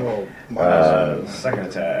 Okay? Well, minus Second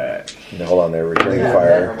attack. Now, hold on there. Return yeah,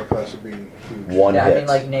 fire. armor class would be huge. 1 Yeah, I hit. mean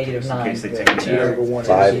like negative Just in 9. case they Yeah, take me you have down. a 1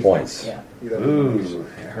 5 AC. points. Yeah. You'd have a Ooh,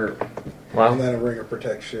 it hurt. Wow. And then a ring of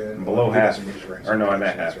protection. Below He half. doesn't use rings Or of no, I'm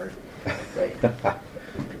at protection, half. that's Right. right.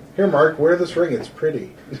 Here, Mark, wear this ring. It's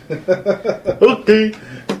pretty. Okay.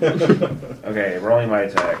 Okay, rolling my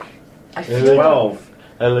attack. I feel 12.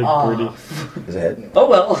 I look Ah. pretty. Is it hit? Oh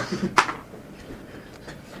well.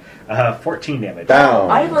 14 damage. Down.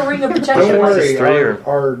 I have a ring of Don't protection. worry. 3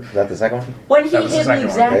 or- Is that the second one? When he That was the hit me second one.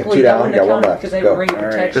 exactly, Okay, 2 that down, wouldn't got 1 account left. because I have Go. a ring of All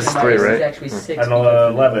right. protection. This is My 3, AC is right? actually 6. And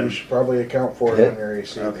 11. You should probably account for it Hit. on your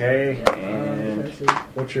AC. Okay, and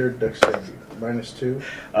What's your dexterity? Minus 2?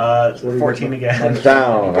 14 again.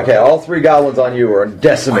 Down. Okay, all 3 goblins on you are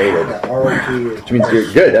decimated. Yeah, ROT is Which means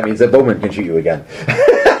you're good. That means that Bowman can shoot you again.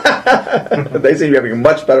 They seem to be having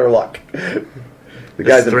much better luck. The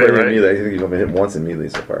guy's in 3, front of right? you. I think you've only hit once immediately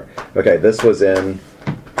so far. Okay, this was in.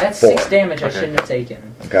 That's 4. 6 damage I Okay. shouldn't have taken.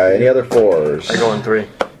 Okay, any other 4s? I go on 3.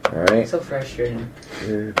 Alright. So frustrating.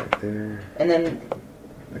 There, right there. And then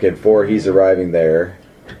Okay, before he's arriving there,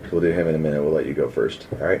 we'll do him in a minute. We'll let you go first.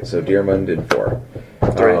 Alright, so Dearmond in 4.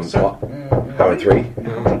 3. How in 3?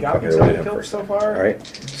 How many goblins we'll have do you him killed first. so far? Alright,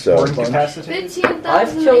 Or so. incapacitated?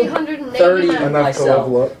 15,889. 30. enough myself.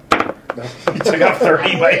 to level up. You took out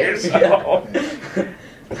 30 by yourself.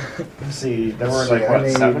 Let's see, there were like, See, I what,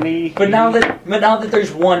 need- 70? But now that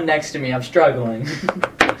there's one next to me, I'm struggling.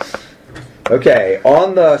 Okay,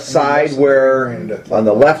 on the side where. On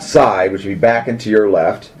the left side, which would be back and to your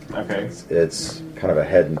left. Okay. It's kind of a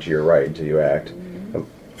head and to your right until you act.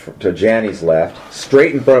 To Janny's left,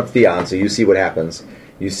 straight in front of Theon, so you see what happens.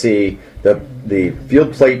 You see the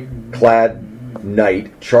field plate clad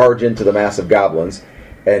knight charge into the mass of goblins,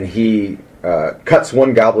 and he cuts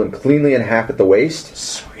one goblin cleanly in half at the waist,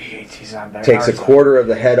 Sweet, he's on there. takes a quarter of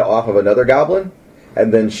the head off of another goblin,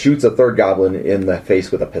 and then shoots a third goblin in the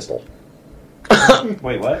face with a pistol.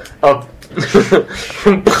 Wait, what? Oh.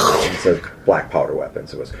 It's a black powder weapon,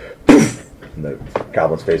 so it was poof, and the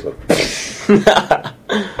goblin's face was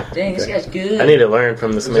Dang, this guy's good. I need to learn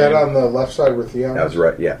from this Is that man. on the left side with Theon? that was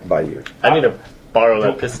right, yeah, by you. I need to borrow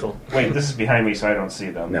that pistol. Wait, this is behind me, so I don't see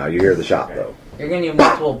them. Now you hear the shot though. You're gonna need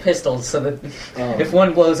multiple pistols so that if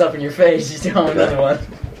one blows up in your face, you still have another one.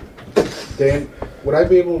 Dan, would I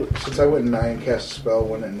be able to, since I went 9, cast a spell,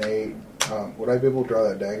 went at 8, would I be able to draw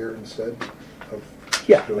that dagger instead? Of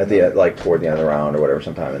Yeah, doing at the that? like toward the end of the round or whatever,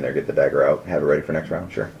 sometime in there, get the dagger out, have it ready for next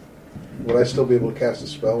round. Sure. Would I still be able to cast a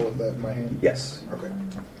spell with that in my hand? Yes. Okay.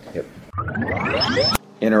 Yep.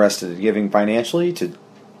 Interested in giving financially to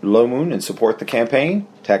Low Moon and support the campaign?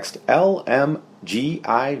 Text LMGIVE,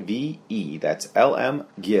 that's LM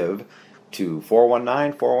Give, to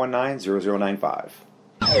 419-419-0095.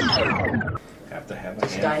 Have to have a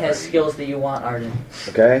This hand guy has free. skills that you want, Arden.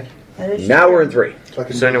 Okay. Now we're in 3. So I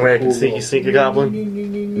can Is there any way I can sneak a goblin?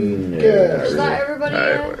 Is that everybody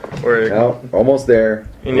yet? Or No, almost there.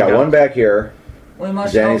 In You got the one back here. We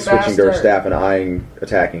must Jenny's go switching to her faster. staff and eyeing,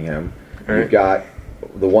 attacking him. Alright. You've got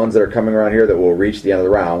the ones that are coming around here that will reach the end of the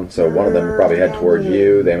round. So one of them will probably head towards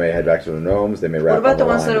you. They may head back to the gnomes. They may wrap about on the the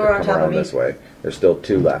ones line that and were on come top of around me? this way. There's still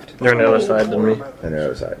 2 left. they're on the other side than me. And the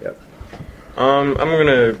other side, yep. I'm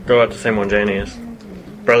gonna go out the same one Janie is.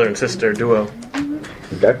 Brother and sister duo.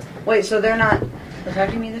 Okay. Wait, so they're not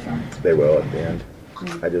attacking me this round? They will at the end.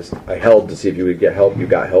 I held to see if you would get help. You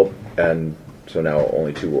got help, and so now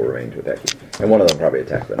only 2 will remain to attack you. And one of them probably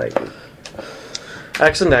attacked the knight.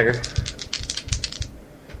 Axe and dagger.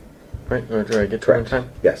 Right? Or do I get to one Correct. time?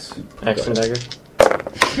 Yes. Axe and dagger.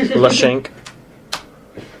 Lashank.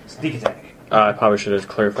 Sneak attack. I probably should have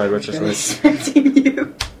clarified which is which. Expecting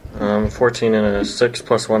you. 14 and a 6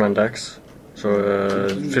 plus 1 on dex. So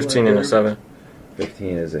 15 and a 7.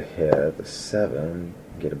 15 is a hit. The 7,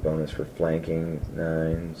 get a bonus for flanking.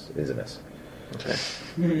 9 is a miss. Okay.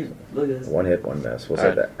 Look at this. 1 hit, 1 miss. We'll say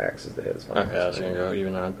Alright. that axe is the hit. It's fine. Okay, I was gonna go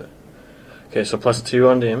even on, but okay. So plus 2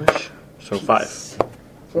 on damage. So 5.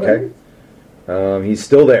 Okay. He's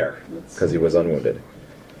still there because he was unwounded.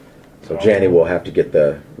 So Janny will have to get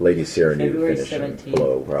the Lady Serenade February finishing 17th.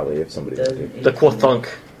 blow probably if somebody does. The cool thunk.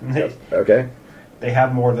 Okay. They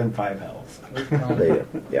have more than 5 health. They,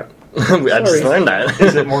 yeah. I just learned that.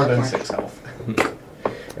 Is it more than 6 health?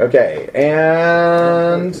 Okay,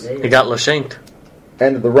 and He got Lashanked.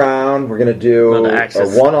 end of the round. We're gonna do No, the a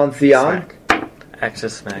axis 1 on Theon. Smack.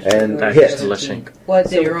 Axis smash. And Axis hit. to Lashank. What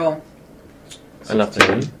did you roll?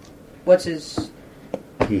 Nothing. What's his...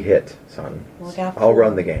 He hit, son. Look out I'll for-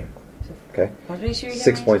 run the game. Okay. What did you say you got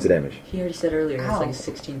 6 me? points of damage. He already said earlier, it's Ow. like a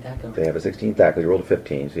 16 tackle. They have a 16 tackle. You rolled a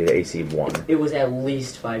 15, so you had AC 1. It was at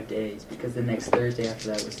least 5 days because the next Thursday after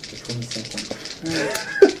that was the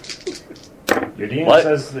 22nd. Your DM What?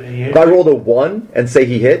 says that he hit. If I rolled a 1 and say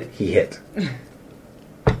he hit, he hit.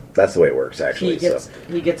 That's the way it works, actually.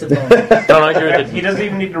 He gets a bonus. Don't argue with He the doesn't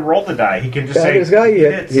even need to roll the die. He can just Yeah, say, this guy, he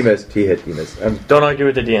hit. hits. He missed. He hit. He missed. don't argue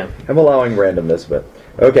with the DM. I'm allowing randomness, but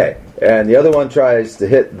okay. And the other one tries to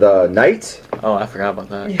hit the knight. Oh, I forgot about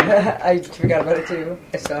that. Yeah, I forgot about it too.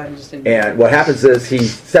 I saw him just in... And what happens is he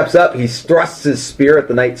steps up, he thrusts his spear at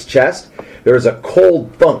the knight's chest. There's a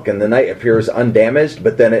cold thunk, and the knight appears undamaged,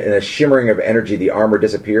 but then in a shimmering of energy, the armor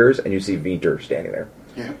disappears, and you see Vinter standing there.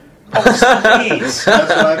 Yeah. Jeez.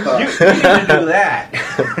 That's what I thought. You need to do that.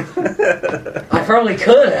 I probably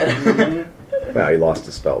could. Well, he lost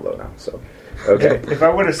his spell, though, now, so... Okay. If I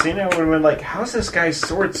would have seen it, I would have been like, how's this guy's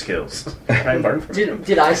sword skills? Can I learn from him?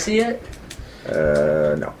 Did I see it?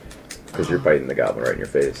 No. Because you're biting the goblin right in your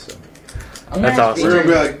face, so... I'm That's gonna awesome. We're gonna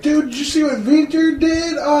be like, dude, did you see what Vinter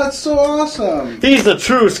did? Oh, it's so awesome. He's the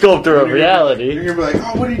true sculptor of reality. You're gonna be like,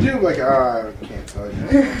 oh, what do you do? Like, I can't tell you.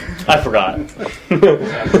 I forgot.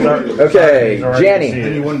 Okay, Janny.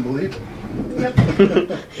 And you wouldn't believe it.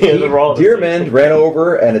 Yeah, the roll. Dearmond ran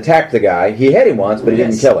over and attacked the guy. He hit him once, but he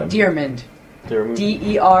didn't kill him. Dearmond. Dearmond.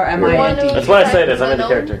 D-E-R-M-I-N-D. That's why I say this. I'm in the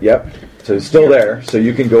character. Yep. So he's still there, so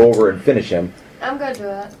you can go over and finish him. I'm gonna do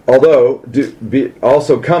that. Although,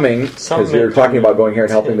 also coming, because Some you're may talking come about going here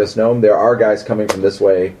and helping in. this gnome, there are guys coming from this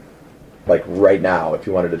way, like right now, if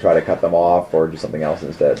you wanted to try to cut them off or do something else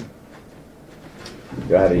instead. You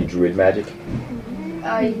don't have any druid magic?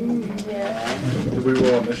 Yeah. Did we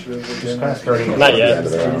roll initiative Just again? kind of starting Not At the yet. end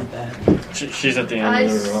of the round. She's at the end I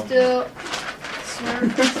of the room. still.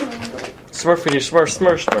 Smurfity, smurf.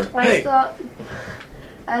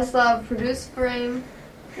 I still have produce frame,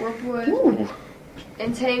 warp wood,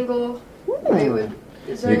 entangle.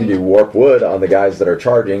 Is there You can any- do warp wood on the guys that are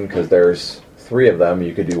charging, because there's 3 of them.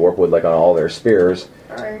 You could do warp wood like on all their spears,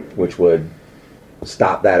 Alright. which would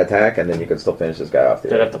stop that attack, and then you can still finish this guy off.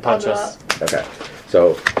 They'd have to punch us. Okay.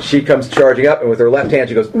 So she comes charging up, and with her left hand,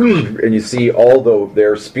 she goes, and you see all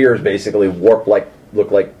their spears basically look like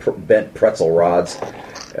bent pretzel rods,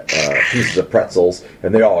 pieces of pretzels,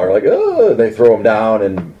 and they all are like, oh, they throw them down,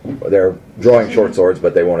 and they're drawing short swords,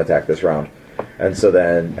 but they won't attack this round. And so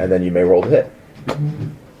then you may roll to hit.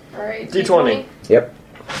 Alright. D20. Yep.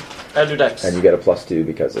 Add your dex. And you get a +2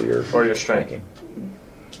 because of your Or your strength. flanking.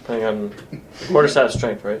 Depending on... Quarter stat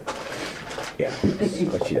strength, right? Yeah.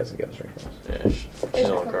 But she doesn't get a strength bonus. Yeah, she's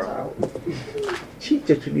a little girl. She's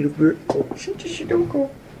just a little girl. She's just a little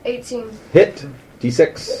girl. 18. Hit.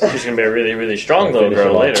 D6. She's gonna be a really, really strong I'll little finish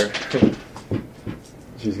girl it later.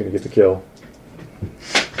 She's gonna get the kill.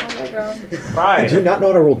 Oh my god. Fine. Do you not know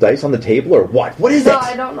how to roll dice on the table or what? What is No, it?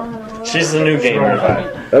 I don't know how to roll. She's the new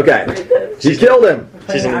gamer. Okay. She killed him.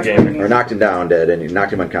 She's a new gamer. Or knocked him down dead and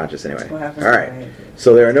knocked him unconscious anyway. What happened? Alright.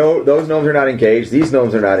 So there are those gnomes are not engaged. These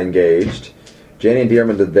gnomes are not engaged. Jenny and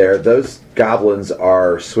Dearmond are there. Those goblins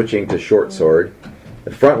are switching to short sword.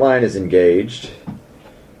 The front line is engaged.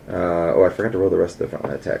 I forgot to roll the rest of the front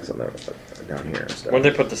line attacks on the down here and stuff. When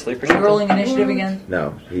they put the sleepers Are you in? rolling initiative again?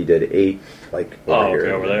 No, he did 8 like over Oh, here.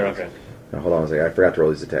 okay, over there, okay. No, hold on a second. I forgot to roll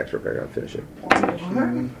these attacks real quick. I'll finish it.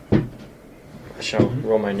 I shall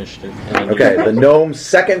roll my initiative. And then Okay, the gnome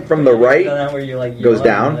second from the right Where you, like, goes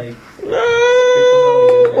yawn, down. like-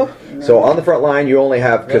 So on the front line, you only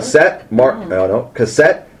have Cassette,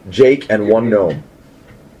 Jake, and one gnome.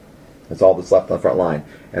 That's all that's left on the front line,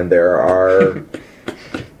 and there are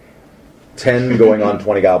 10 going on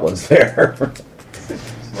 20 goblins there.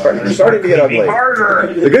 Starting to get ugly.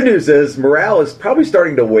 Harder. The good news is morale is probably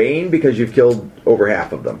starting to wane because you've killed over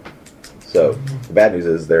half of them. So the bad news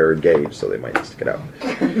is they're engaged, so they might stick it out.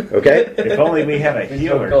 Okay. If only we had a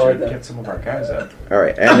healer God, to though. get some of our guys up. All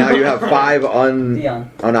right, and now you have 5 Dion.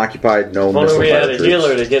 unoccupied gnome If only missile we had fire a troops.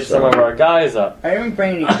 healer to get some of our guys up. I didn't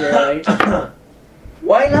bring any cure.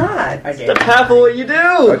 Why not? I did. That's half of what you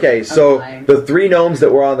do! Okay, so lying. the 3 gnomes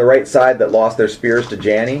that were on the right side that lost their spears to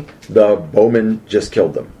Janny, the bowman just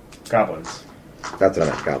killed them. Goblins. That's what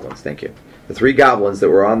I meant, goblins, thank you. The 3 goblins that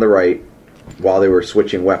were on the right, while they were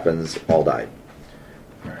switching weapons, all died.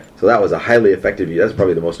 Alright. So that was a highly effective use. That's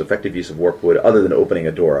probably the most effective use of warp wood, other than opening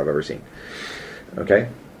a door I've ever seen. Okay?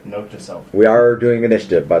 Note to self. We are doing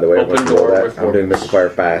initiative, by the way. Open Let's roll door that. with I'm doing warp. missile fire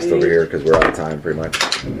fast over here because we're out of time, pretty much.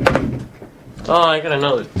 Oh, I got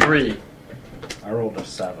another 3. I rolled a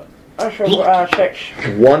 7. I should 6.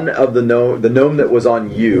 One of the gnome that was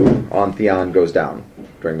on you, on Theon, goes down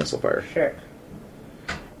during missile fire. 6.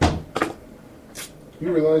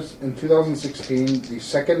 You realize in 2016, the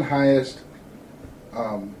second highest,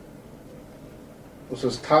 this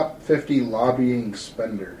is top 50 lobbying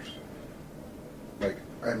spenders. Like,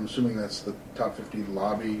 I'm assuming that's the top 50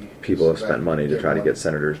 lobby. People have spent money to try to get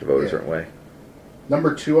senators to vote a certain way.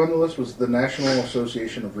 Number 2 on the list was the National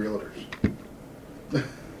Association of Realtors.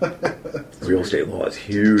 Real estate law is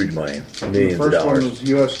huge money. Millions The of first one dollars. was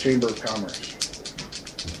U.S. Chamber of Commerce.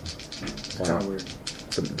 Wow. Kind of weird.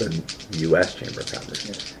 The U.S. Chamber of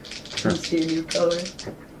Commerce. See a new color.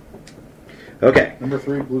 Okay, Number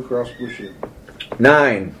 3, Blue Cross Blue Shield.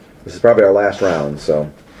 9. This is probably our last round,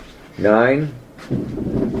 so 9,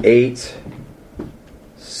 8,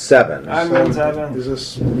 7. I'm on 7. Is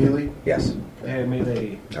this melee? Yes, Hey,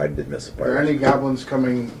 melee. I did missile Are there any fire. goblins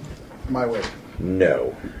coming my way?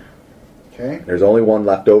 No. Okay. There's only one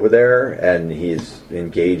left over there, and he's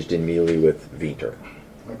engaged in melee with Viter.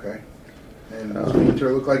 Okay. And does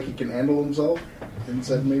Peter look like he can handle himself in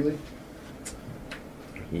said melee?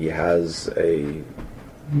 He has a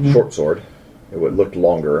short sword. It looked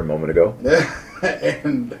longer a moment ago.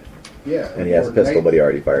 And yeah. And he has a pistol, but he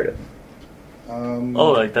already fired it.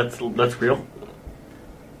 Oh, like that's real?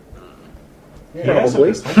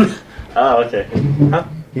 Probably. Oh, okay.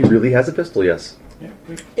 He really has a pistol, yes. Yeah,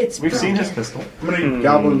 It's we've seen his pistol. How many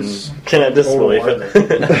goblins? Can I disbelieve total are it?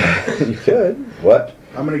 there? You could. What?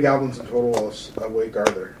 How many goblins in total awake are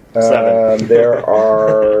there? 7. There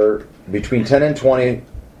are between 10 and 20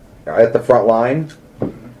 at the front line.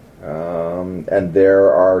 And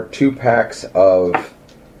there are 2 packs of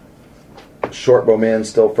short bowmen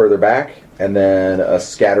still further back. And then a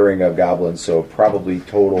scattering of goblins, so probably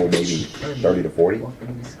total maybe 30 to 40.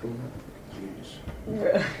 Jeez.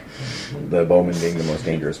 The bowmen being the most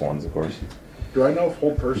dangerous ones, of course. Do I know if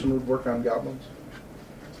whole person would work on goblins?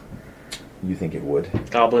 You think it would?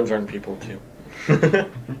 Goblins aren't people, too.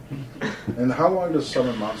 And how long does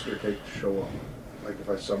summon monster take to show up? Like if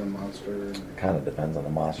I summon monster and Kind of depends on the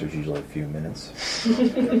monsters, usually a few minutes.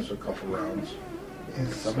 it's a couple rounds.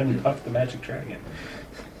 Somebody puff the magic dragon.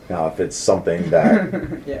 Now, if it's something that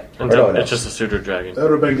Yeah. And no, no. It's just a pseudo dragon. That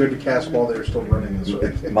would have been good to cast while they were still running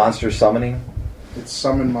this way. monster summoning, It's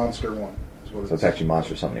summon monster 1. Is what so it's actually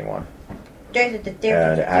monster summoning 1. And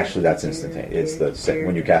And actually, that's instantaneous. It's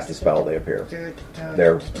when you cast a spell, they appear.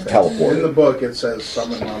 They're In the teleported. book, it says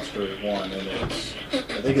summon monster 1, and it's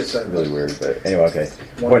I think it said Really weird, but anyway, okay.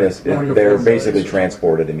 The point is, they're basically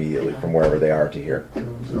transported immediately from wherever they are to here.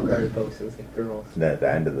 Okay. And then at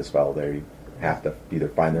the end of the spell, they have to either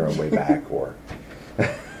find their own way back or. It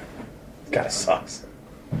kind of sucks.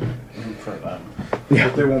 For them.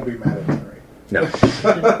 But they won't be mad at me, right? No,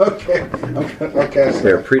 Okay. I'll cast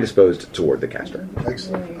they're that. predisposed toward the caster.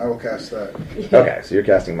 Excellent. I will cast that. Okay, so you're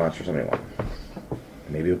casting Monster 71.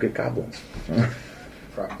 Maybe you'll get goblins.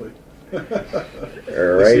 Probably. They seem to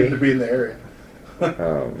Alrighty. be in the area.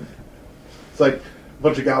 Um, It's like a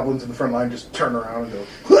bunch of goblins in the front line just turn around and go,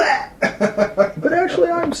 but actually,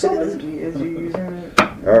 I'm As summoned. you're using it.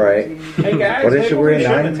 Alright. Hey guys, What issue were you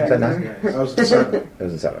in? maybe 9? Is that 9? I was at 7. It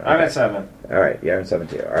was in 7. I'm Okay. at 7. Alright, yeah, I'm 7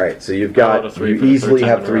 too. Alright, so you've I got. rolled a 3 You for the easily third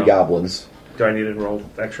have time in a 3 row. goblins. Do I need to roll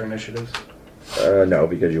extra initiatives? No,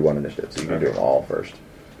 because you won initiative, so you can do them all first.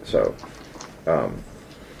 So,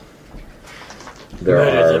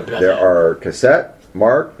 there are Cassette,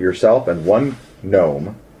 Mark, yourself, and 1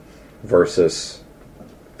 gnome versus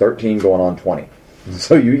 13 going on 20.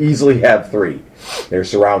 So you easily have 3. They're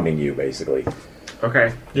surrounding you, basically,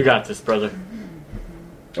 Okay. You got this, brother.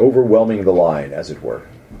 overwhelming the line, as it were,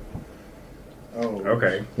 Oh.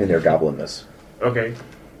 Okay. in their goblinness. Okay.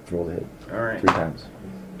 Roll the hit Alright. 3 times.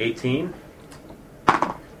 18.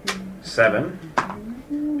 7.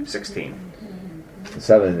 16.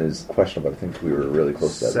 7 is questionable. I think we were really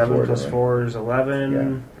close to that 7 before. plus didn't 4 is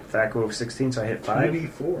 11. Thaco of 16, so I hit 5.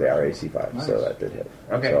 2d4. They are AC 5, Nice. so that did hit.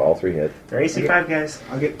 Okay. So all 3 hit. They're AC 5, guys.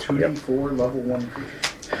 I'll get 2d4 level 1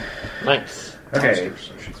 creatures. Nice. Okay.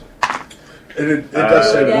 Monsters, I should say. It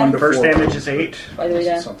does say 1 to 4. First damage is 8. By the way, This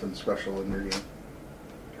Dad. is something special in your game.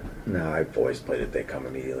 No, I've always played it. They come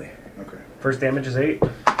immediately. Okay. First damage is 8.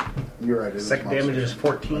 You're right. It is Second monsters. damage is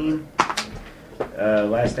 14.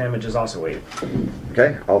 Last damage is also 8.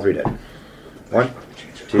 Okay, all 3 did. 1,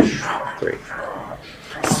 2, 3.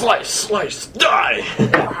 Slice, die!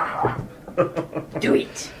 Do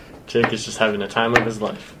it. Jake is just having the time of his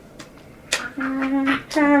life. My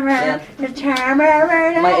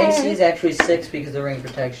AC is actually 6 because of the ring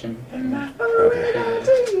protection. Okay.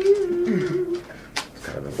 It's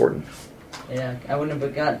kind of important. Yeah, I wouldn't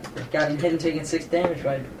have gotten hit and taken 6 damage if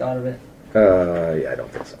I had thought of it. Yeah, I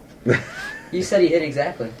don't think so. You said he hit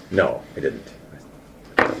exactly. No, I didn't.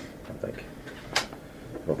 I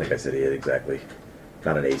don't think I said he hit exactly.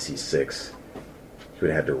 Not an AC 6. You would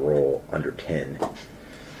have had to roll under 10.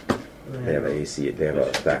 They have an AC. They have a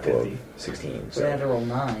Thaco of 16. So I had So to roll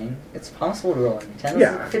 9. It's possible to roll under 10.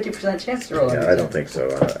 Yeah. There's a 50% chance to roll under 10. yeah, I don't think so.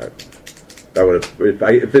 I would have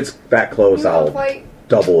if it's that close. I'll Fight.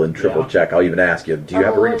 double and triple Yeah. check. I'll even ask you, do you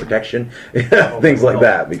have a ring of Oh. protection? Things like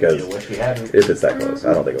that, because Wish we hadn't. if it's that close.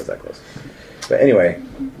 I don't think it was that close. But anyway,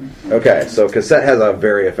 okay, so Cassette has a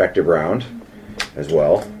very effective round as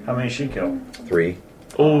well. How many she kill? 3.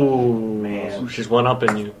 Oh, Man. she's one up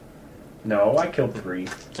in you. No, I killed 3.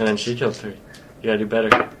 And then she killed 3. You gotta do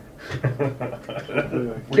better.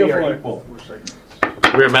 We are equal.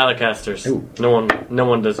 We're Malacasters. Ooh. No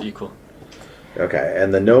one does equal. Okay,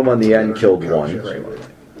 and the gnome on the end killed 1.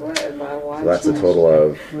 What am I watching? So that's a total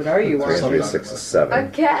of What are you 3 watching? and 3 is 6 is A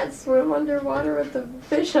 7. cat swim underwater with a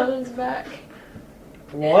fish on his back.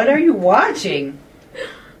 What are you watching?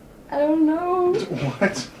 I don't know.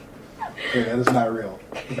 What? Yeah, that is not real.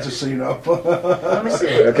 Just so you know. Let me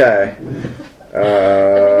see. Okay. I think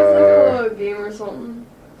it's a game or something.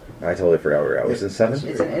 I totally forgot where I was. In 7?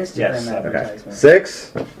 It's an Instagram Yes, Okay. advertisement.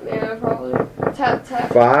 6, Yeah, probably. Tap,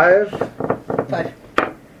 tap. 5. 5.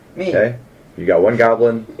 Me. Okay. You got 1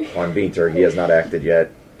 goblin on Beanter. He has not acted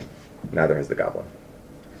yet. Neither has the goblin.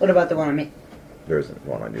 What about the one on me? There isn't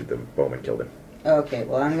one on you. The bowman killed him. Okay,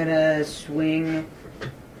 well, I'm gonna swing.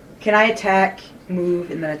 Can I attack,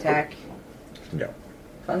 move, and then attack? No.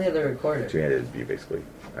 Find the other recorder. 2-handed view, basically.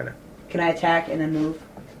 I know. Can I attack and then move?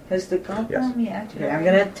 Has the compound Yes. me active? Okay, I'm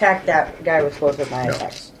gonna attack that guy with both of my No.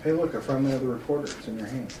 attacks. Hey, look, I found the other recorder. It's in your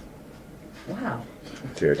hand. Wow.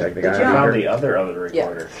 So you're attacking the Good guy I on found Beanter? the other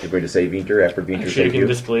recorder. You're going to save Beanter after Beanter Actually, you saved can you?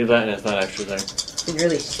 disbelieve that, and it's not actually there. It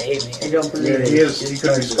really saved me. I don't believe Yeah, it. he is. He It's could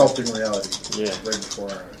be hard sculpting reality Yeah. right before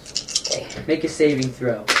our eyes. Okay. to- Make a saving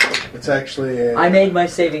throw. It's actually a. I made my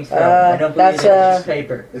saving throw. Uh, I don't believe that's, it. It's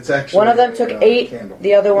paper. It's actually. One of them took 8, Candle.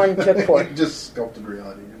 the other one took 4. He just sculpted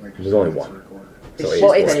reality. to make There's only it's a one. recorder. So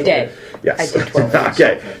Well, 8 is it's 4. dead. Yes. I did 12.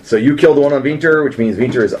 Okay, so you killed the one on Beanter, which means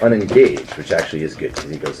Beanter is unengaged, which actually is good because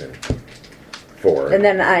he goes in 4. And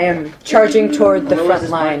then I am charging toward the Where front was this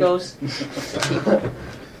line. mark goes?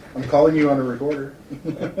 I'm calling you on a recorder.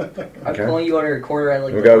 I'm Okay. calling you on a recorder. I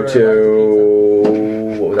like We'll the go order I like the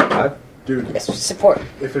to... What was that, 5? Dude, Yes, support.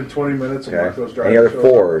 if in 20 minutes a Okay. Mark goes driving, Any other shows up,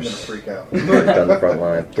 I'm fours? gonna freak out. Down the front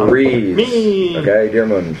line. 3s. Me. Okay,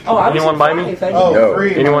 Dearmund. Oh, I was Anyone in by me? 5. I Oh, No.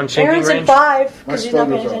 3. Anyone shanking Aaron's in range? 5 My because he's not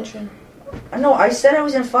spell paying goes off. attention. No, I said I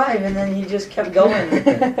was in 5, and then he just kept going.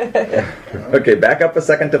 Okay, back up a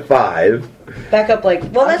second to 5. Back up like,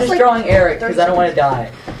 well, I'm that's just like drawing Eric because I don't want to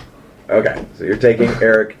die. Okay, so you're taking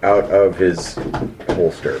Eric out of his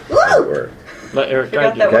holster. as it were. Let Eric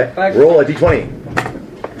Forgot guide you. that Okay, roll a d20.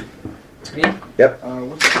 Me? Yep.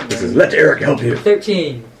 What's the He says, let Eric help you.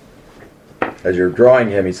 13. As you're drawing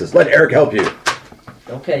him, he says, let Eric help you.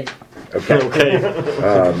 Okay. Okay.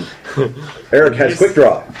 Okay. Eric has quick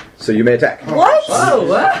draw, so you may attack. What? Oh,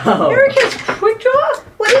 wow. Eric has quick draw?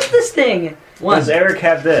 What is this thing? One. Does Eric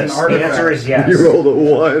have this? An The artifact. answer is yes. You rolled a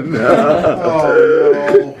 1.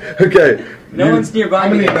 Oh, no. Okay. No you- one's nearby How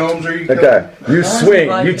many me. gnomes are you Okay, you No one's swing.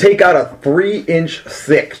 nearby You me. take out a 3-inch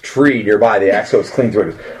thick tree nearby. The axe goes clean through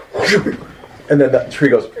it, and then the tree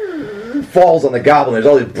goes falls on the goblin. There's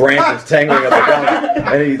all these branches tangling up the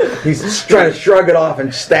goblin, and he's trying to shrug it off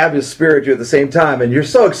and stab his spear at you at the same time. And you're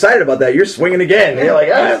so excited about that, you're swinging again. And you're like,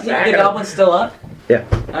 ah, Is the goblin's still up? yeah.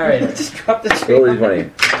 All right. Just drop the tree. Roll these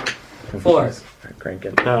 20. 4.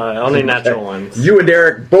 Cranking. Only natural ones. You and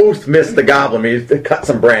Derek both missed the goblin. You cut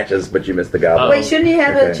some branches, but you missed the goblin. Wait, shouldn't he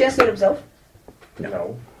have a Okay. chance to hit himself?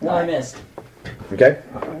 No. No, I missed. Okay.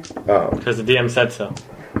 Oh. Because the DM said so.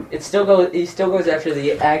 It still goes. He still goes after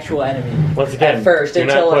the actual enemy. Once again, At first, do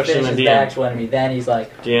not until it question finishes the the DM. actual enemy. Then he's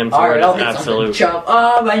like, DM's all right, word I'll is get something. absolute. Chop.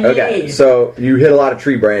 Oh, my Okay, knee. so you hit a lot of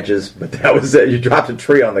tree branches, but that was it. You dropped a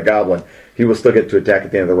tree on the goblin. He will still get to attack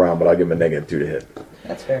at the end of the round, but I'll give him a -2 to hit.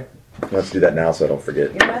 That's fair. Let's do that now so I don't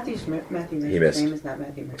forget. Your Matthew Mercer's He missed. name is not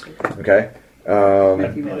Matthew Mercer. Okay?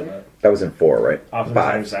 Matthew Miller. That was in 4, right?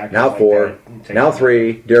 Oftentimes 5. actors Now like 4. that take- Now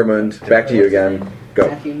 3. Dearmond, back to you again. Go.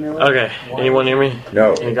 Matthew Miller. Okay, anyone near me?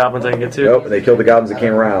 No. Any goblins I can get to? Nope, they killed the goblins that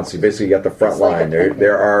came around, so you basically got the front It's like line. a There pendant.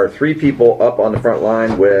 there are 3 people up on the front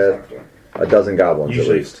line with a dozen goblins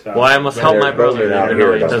Usually, at least. Well, I must help They're my brother, both out even here,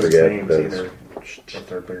 though he don't doesn't. forget. names those- either the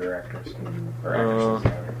third player actors. Or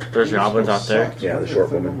actresses. There's goblins out there. Yeah, the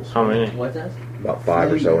short woman. How many? What does? About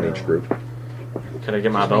 5 or so in each group. Could I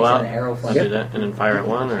get my Just bow makes out? an arrow I'll fly. do that and then fire at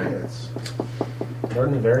one, or They're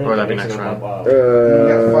in the variant Or that'd be that makes next it round. up,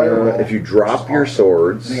 got fireball. If you drop your They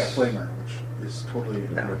swords, got flamer, which is totally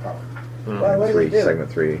underpowered. Well, what do they do? segment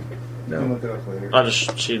 3. You can No. look it up later. I'll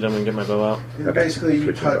just cheat them and get my bow out. Okay. Basically, you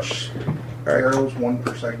Switch it touch All right. arrows 1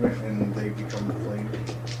 per segment, and they become flame.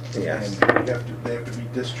 Yes. And they have to be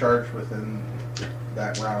discharged within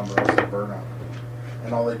that round, or else they burn out.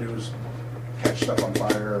 And all they do is catch stuff on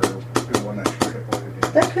fire or do 1 extra hit point a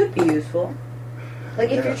day. That could be useful. Like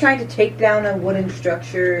if you're trying to take down a wooden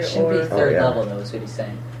structure It should be or... third yeah. level, though, is what he's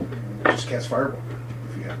saying. Just cast fireball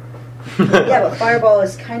if you have it. Yeah, but fireball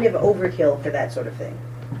is kind of overkill for that sort of thing.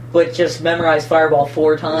 But just memorize Fireball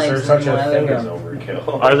 4 times. Is there and such a then thing go. as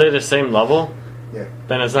overkill? Are they the same level? Yeah.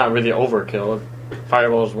 Then it's not really overkill.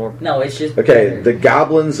 Fireball's more. No, it's just... Okay, the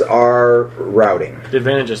goblins are routing. The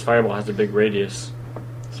advantage is Fireball has a big radius,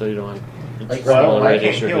 so you don't want. Like, Well, I radius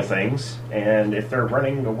can't you're heal good. things, and if they're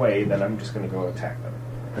running away, then I'm just going to go attack them.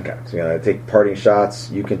 Okay, so you're going to take parting shots.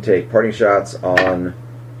 You can take parting shots on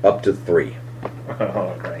up to 3.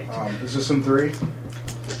 Oh, great. Is this in 3?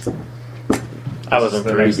 I was in The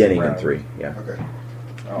three. next Beginning in round. 3, yeah. Okay.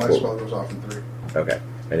 Oh, My cool. spell goes off in 3. Okay.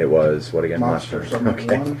 And it was, what again? Monster, so I'm at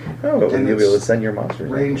Okay. 1. Oh, but And you'll be able to it's send your monsters.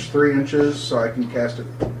 range 3 inches, so I can cast it,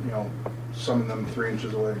 summon them 3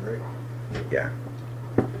 inches away, right? Yeah.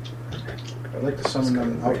 I'd like to summon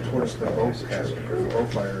them out towards the bow caster, or bow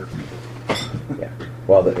fire. Yeah.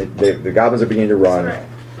 Well, the goblins are beginning to run,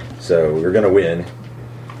 so we're going to win.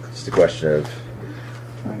 It's the question of...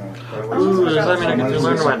 I know. Ooh, does that mean I get to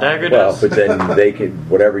learn what my dagger Well, does? but then they can,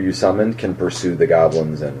 whatever you summoned can pursue the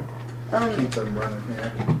goblins and... Keep them running,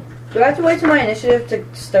 yeah. Do I have to wait till my initiative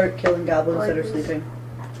to start killing goblins that are sleeping?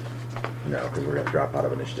 No, because we're going to drop out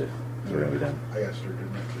of initiative. So we're going to be done. I asked her,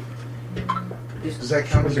 didn't I? Does that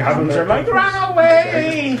count as a Goblins are combat? like, run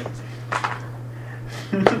away!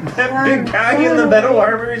 That big guy in the metal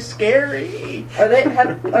armor is scary. Are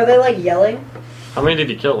they like yelling? How many did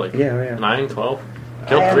you kill? Like Yeah. 9, 12?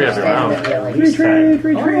 Killed I 3 every understand round. them yelling.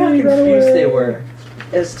 I wonder how confused they were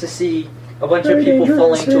as to see a bunch of people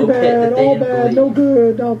falling into a pit that they didn't believe.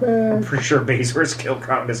 good, no bad. I'm pretty sure Baser's kill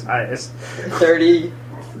count is highest. 30. It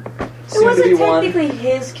Soon to wasn't be 1. technically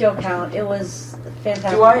his kill count. It was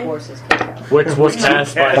Fantastic Do I? Force's kill count. Which was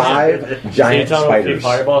cast by 5 giant so you tell him if he spiders.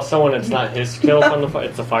 fireball someone, it's not his kill from the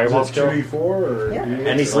it's a fireball Is it skill. 2d4 or Yeah. D8?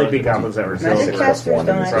 Any sleepy goblins ever Magic killed? plus casters 1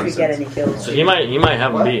 don't in this actually get instance. any kills. So you might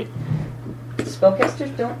have him beat.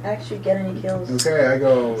 Spellcasters don't actually get any kills. Okay, I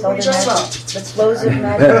go. It's all the What are you talking magic, the explosive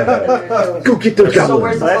magic that are kills. Go get those So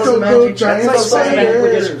where's goblins! the That's fucking a magic? good giant That's like Spider-Man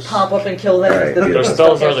would spiders. just pop up and kill them. Alright, The beautiful. Their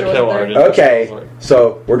spells are the spellcaster kill wasn't art. there. Okay,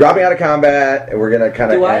 so we're dropping out of combat, and we're gonna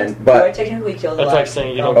kind of Do I? end. Do I But technically kill the That's like last?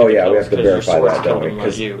 saying you don't oh get yeah, we kills have to 'cause your verify swords that, killed don't we? him, not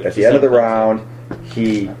Because you. at It's the end of the same thing. round,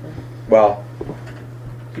 he, well,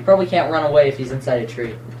 He probably can't run away if he's inside a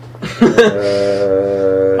tree.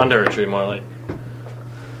 Under a tree, more like.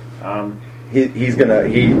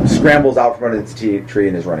 He scrambles out from under the tree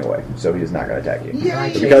and is running away, so he's not going to attack you.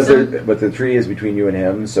 Yeah, But the tree is between you and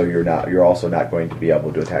him, so you're also not going to be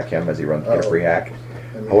able to attack him as he runs to get a free hack.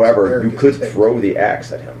 However, you could throw the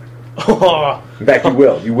axe at him. In fact, you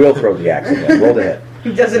will. You will throw the axe at him. Roll the hit.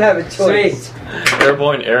 He doesn't have a choice.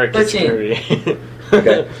 Airborne Eric is 13. scary.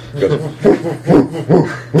 Okay.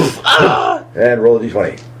 And roll a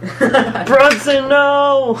d20. Brunson,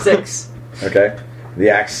 no! 6. Okay. The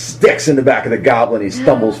axe sticks in the back of the goblin. He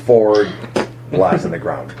stumbles forward, lies on the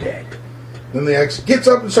ground dead. Then the axe gets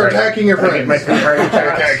up and starts hacking your friend.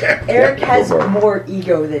 Eric has go for it. more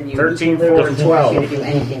ego than you. 13, He's literally 12. going to do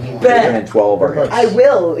anything you 10 bet. and 12 are hits. I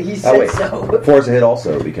will. He said wait. so. 4 is a hit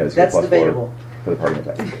also because you're That's plus debatable. 4 for the party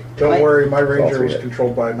attack. Don't worry, my All ranger three was hit.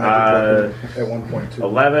 controlled by a magic weapon at 1.2.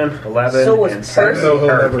 11, So was and Percy. 7, So he'll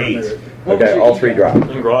never or 8. admit it. Okay, all 3 drop.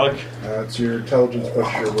 And Grog. It's your intelligence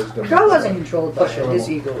plus your wisdom. Grog wasn't controlled by Plus your it. His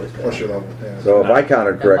level. ego was Plus bad. your level. Yeah. So if I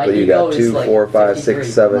counted correctly, you got 2, 4, 5, 6,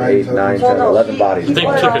 7, 8, 9, 10, 11 bodies. He I think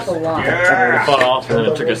fought it took off us- a lot. He fought off and then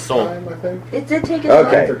it took his soul. Time, I think. It did take his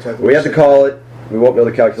Okay, life. we have to call it. We won't be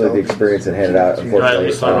able to calculate the experience and hand it out, Do I at unfortunately.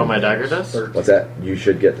 least learn what my dagger does? What's that? You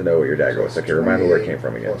should get to know what your dagger was. Okay, remind me where it came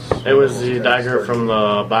from again. It was the dagger from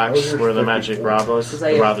the box where the magic rod was.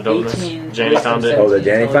 The rod of dopeness. 18. Janny found it. Oh, the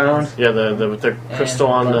Danny found? Yeah, with the crystal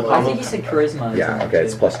on the I think pommel. he said charisma. Yeah, okay,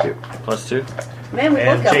 it's plus 2. Plus 2. Man, we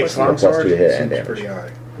And both got Jake's plus Plus 2 to hit and Seems damage. pretty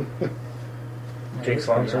high. Jake's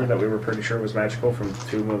longsword that we were pretty sure was magical from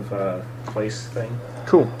Tomb of Place thing.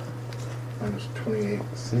 Cool. Minus 28,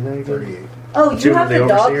 See that again? 38. Oh, you Two have of the the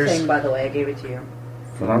dog overseers. thing, by the way. I gave it to you.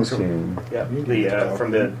 Yeah,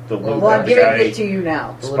 from the loot Well, that I'm the giving guy it to you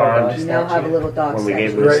now. spawned You now have a little dog when we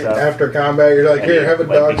gave statue. him Right stuff. after combat, you're like, here, have a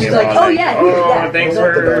dog. She's like, oh, yeah, here, yeah. Thanks Hold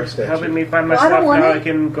up the for dog statue. helping me find my Well, I don't stuff. want Now it. I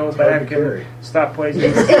can go It's hard back to and carry. stop poisoning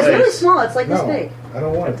It's this really place. small. It's like this No, big. I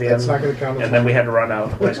don't want At it. the That's end. not going to count as And then we had to run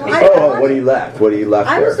out. Well, Oh, what he left. What he left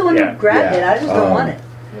I was the there. one Yeah. who grabbed it. I just don't Um, want it.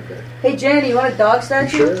 Okay. Hey, Jan, you want a dog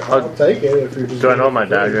statue? Sure, I'll take it if you're just. Do I know my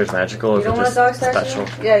dagger is magical or You is it don't want a just dog statue?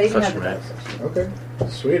 special? Yeah, you can have Special a dog made. statue. Okay,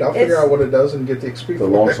 sweet. I'll figure It's- out what it does and get the XP. The for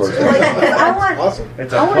longsword. it. Like, I want, Awesome.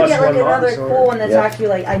 It's a I want to plus get like 1 another longsword. cool one that's Yeah. actually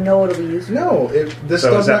like I know it'll be useful. No, this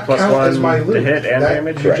So does is that not plus count as 1 my to loot. hit and That-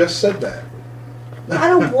 damage? You Correct. just said that. I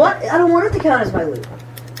don't want it to count as my loot.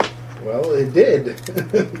 Well, it did.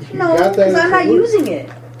 You No, got that because I'm as not your loot. using it.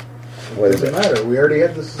 What is Doesn't it? matter. We already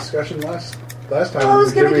had this discussion last time. I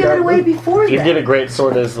was We gonna divvied give it out away loot. before You that. get a great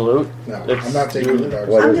sword as loot. No, It's- I'm not taking the dog.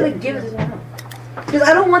 What I'm is gonna it? give it to him because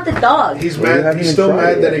I don't want the dog. He's Well, you mad. haven't He's even still tried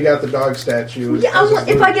mad it that yet. he got the dog statue. Yeah, I as want,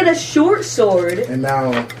 his if I loot. get a short sword. And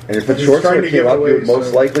now, And if the He's short trying sword to came give up, away, you would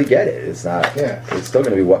most so- likely get it. It's not. Yeah. It's still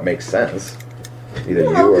going to be what makes sense. Either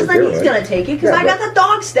Well, you no, or because then he's Dylan. gonna take it because Yeah, I got the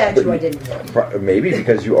dog statue I didn't get. Maybe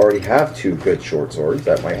because you already have 2 good short swords,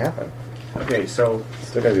 that might happen. Okay, so It's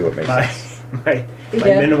still going to be what makes my sense. my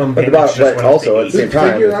Yeah. minimum But damage just went also up at to the 8. same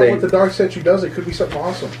time, figure the out thing- what the dog statue does. It could be something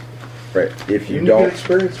awesome. Right. If you You don't. get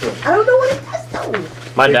experience with. I don't know what it does though.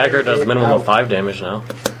 My dagger does minimum of 5 damage now.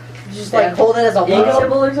 Just like hold it as a Ego hook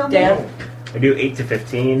symbol or something. Damn. I do 8 to You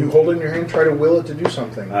 15, hold it in your hand, try to will it to do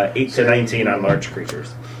something. 8 to 19 on large creatures.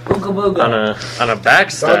 Booga booga. On a Dog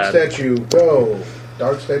backstab. statue, go.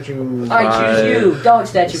 Dog statue. Alright, choose you. Dog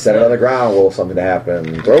statue. Set it on the ground, will something to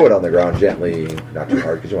happen. Throw it on the ground gently, not too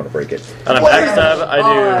hard because you want to break it. On a backstab,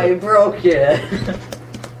 I do. broke it.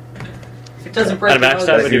 If it doesn't break And a backstab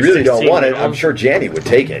But would if you do really don't 16 want it, minimum. I'm sure Janny would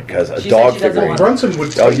take it because a She dog said she doesn't figurine. want Brunson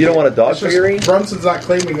would. Oh, take you don't it. want a dog It's just figurine? Brunson's not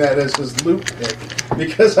claiming that as his loot pick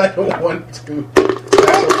because I don't want to.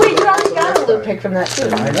 Wait, you already got a loot pick from that too.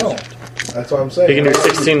 I know. That's what I'm saying. You can do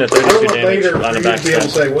 16 to I don't 32 want damage later on a for you to be able to backstab.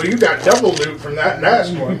 say, "Well, you got double loot from that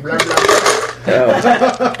last one." Blah, blah,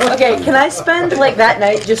 blah. Oh, Okay, can I spend like that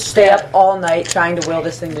night just stay up all night trying to will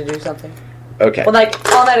this thing to do something? okay. Well, like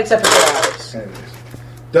all night except for 4 hours. Anyways.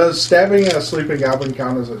 Does stabbing a sleeping goblin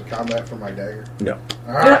count as a combat for my dagger? No.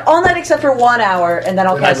 All right. All night except for 1 hour, and then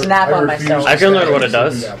I'll Then I cast re- nap I on refuse myself. to I can learn stab what a it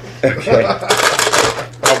does. sleeping Okay.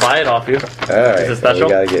 I'll buy it off you. All right. Is it special?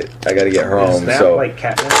 I gotta get home. Snap So like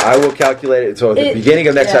catnap. I will calculate it. So at the It- beginning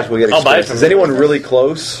of next yeah. session, we'll get I'll buy it experience. from Is you. anyone really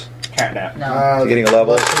close Catnap. No. to getting a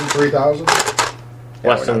level? Less than 3,000. Yeah,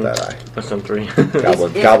 Less we're than not that high. less than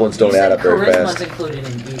 3. Goblins don't you add said up very charisma's fast. included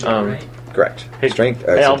in ego, Um, right? Correct. Hey, Strength.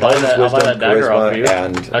 hey, I'll buy intelligence, that. I'll buy wisdom, that dagger off charisma, you.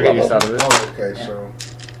 and I'll get use level. out of it. Oh, okay,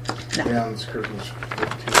 so. Leon's charisma's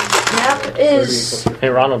 15. Nap 30 is plus Hey,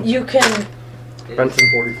 Ronald. you can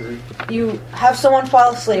 43. you have someone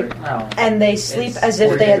fall asleep No. and they sleep It's as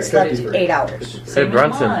if they had slept 43. 8 hours. Hey, Same as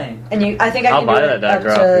Brunson. mine. And I think I I'll can do buy it that up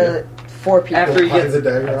dagger off to 4 people. After you Buy get the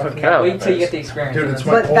dagger off. Yeah. wait until you get the experience. Dude, and it's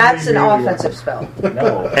then- my But that's an only melee offensive spell.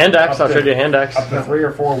 No. Hand axe, I'll Up to- trade you a hand axe. Up to 3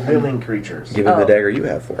 or 4 willing creatures. Give him the Oh. dagger you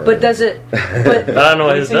have for him. But does it? But I don't know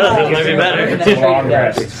what his does. It might be better. Long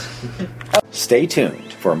rest. Stay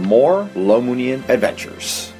tuned for more Lomunian adventures.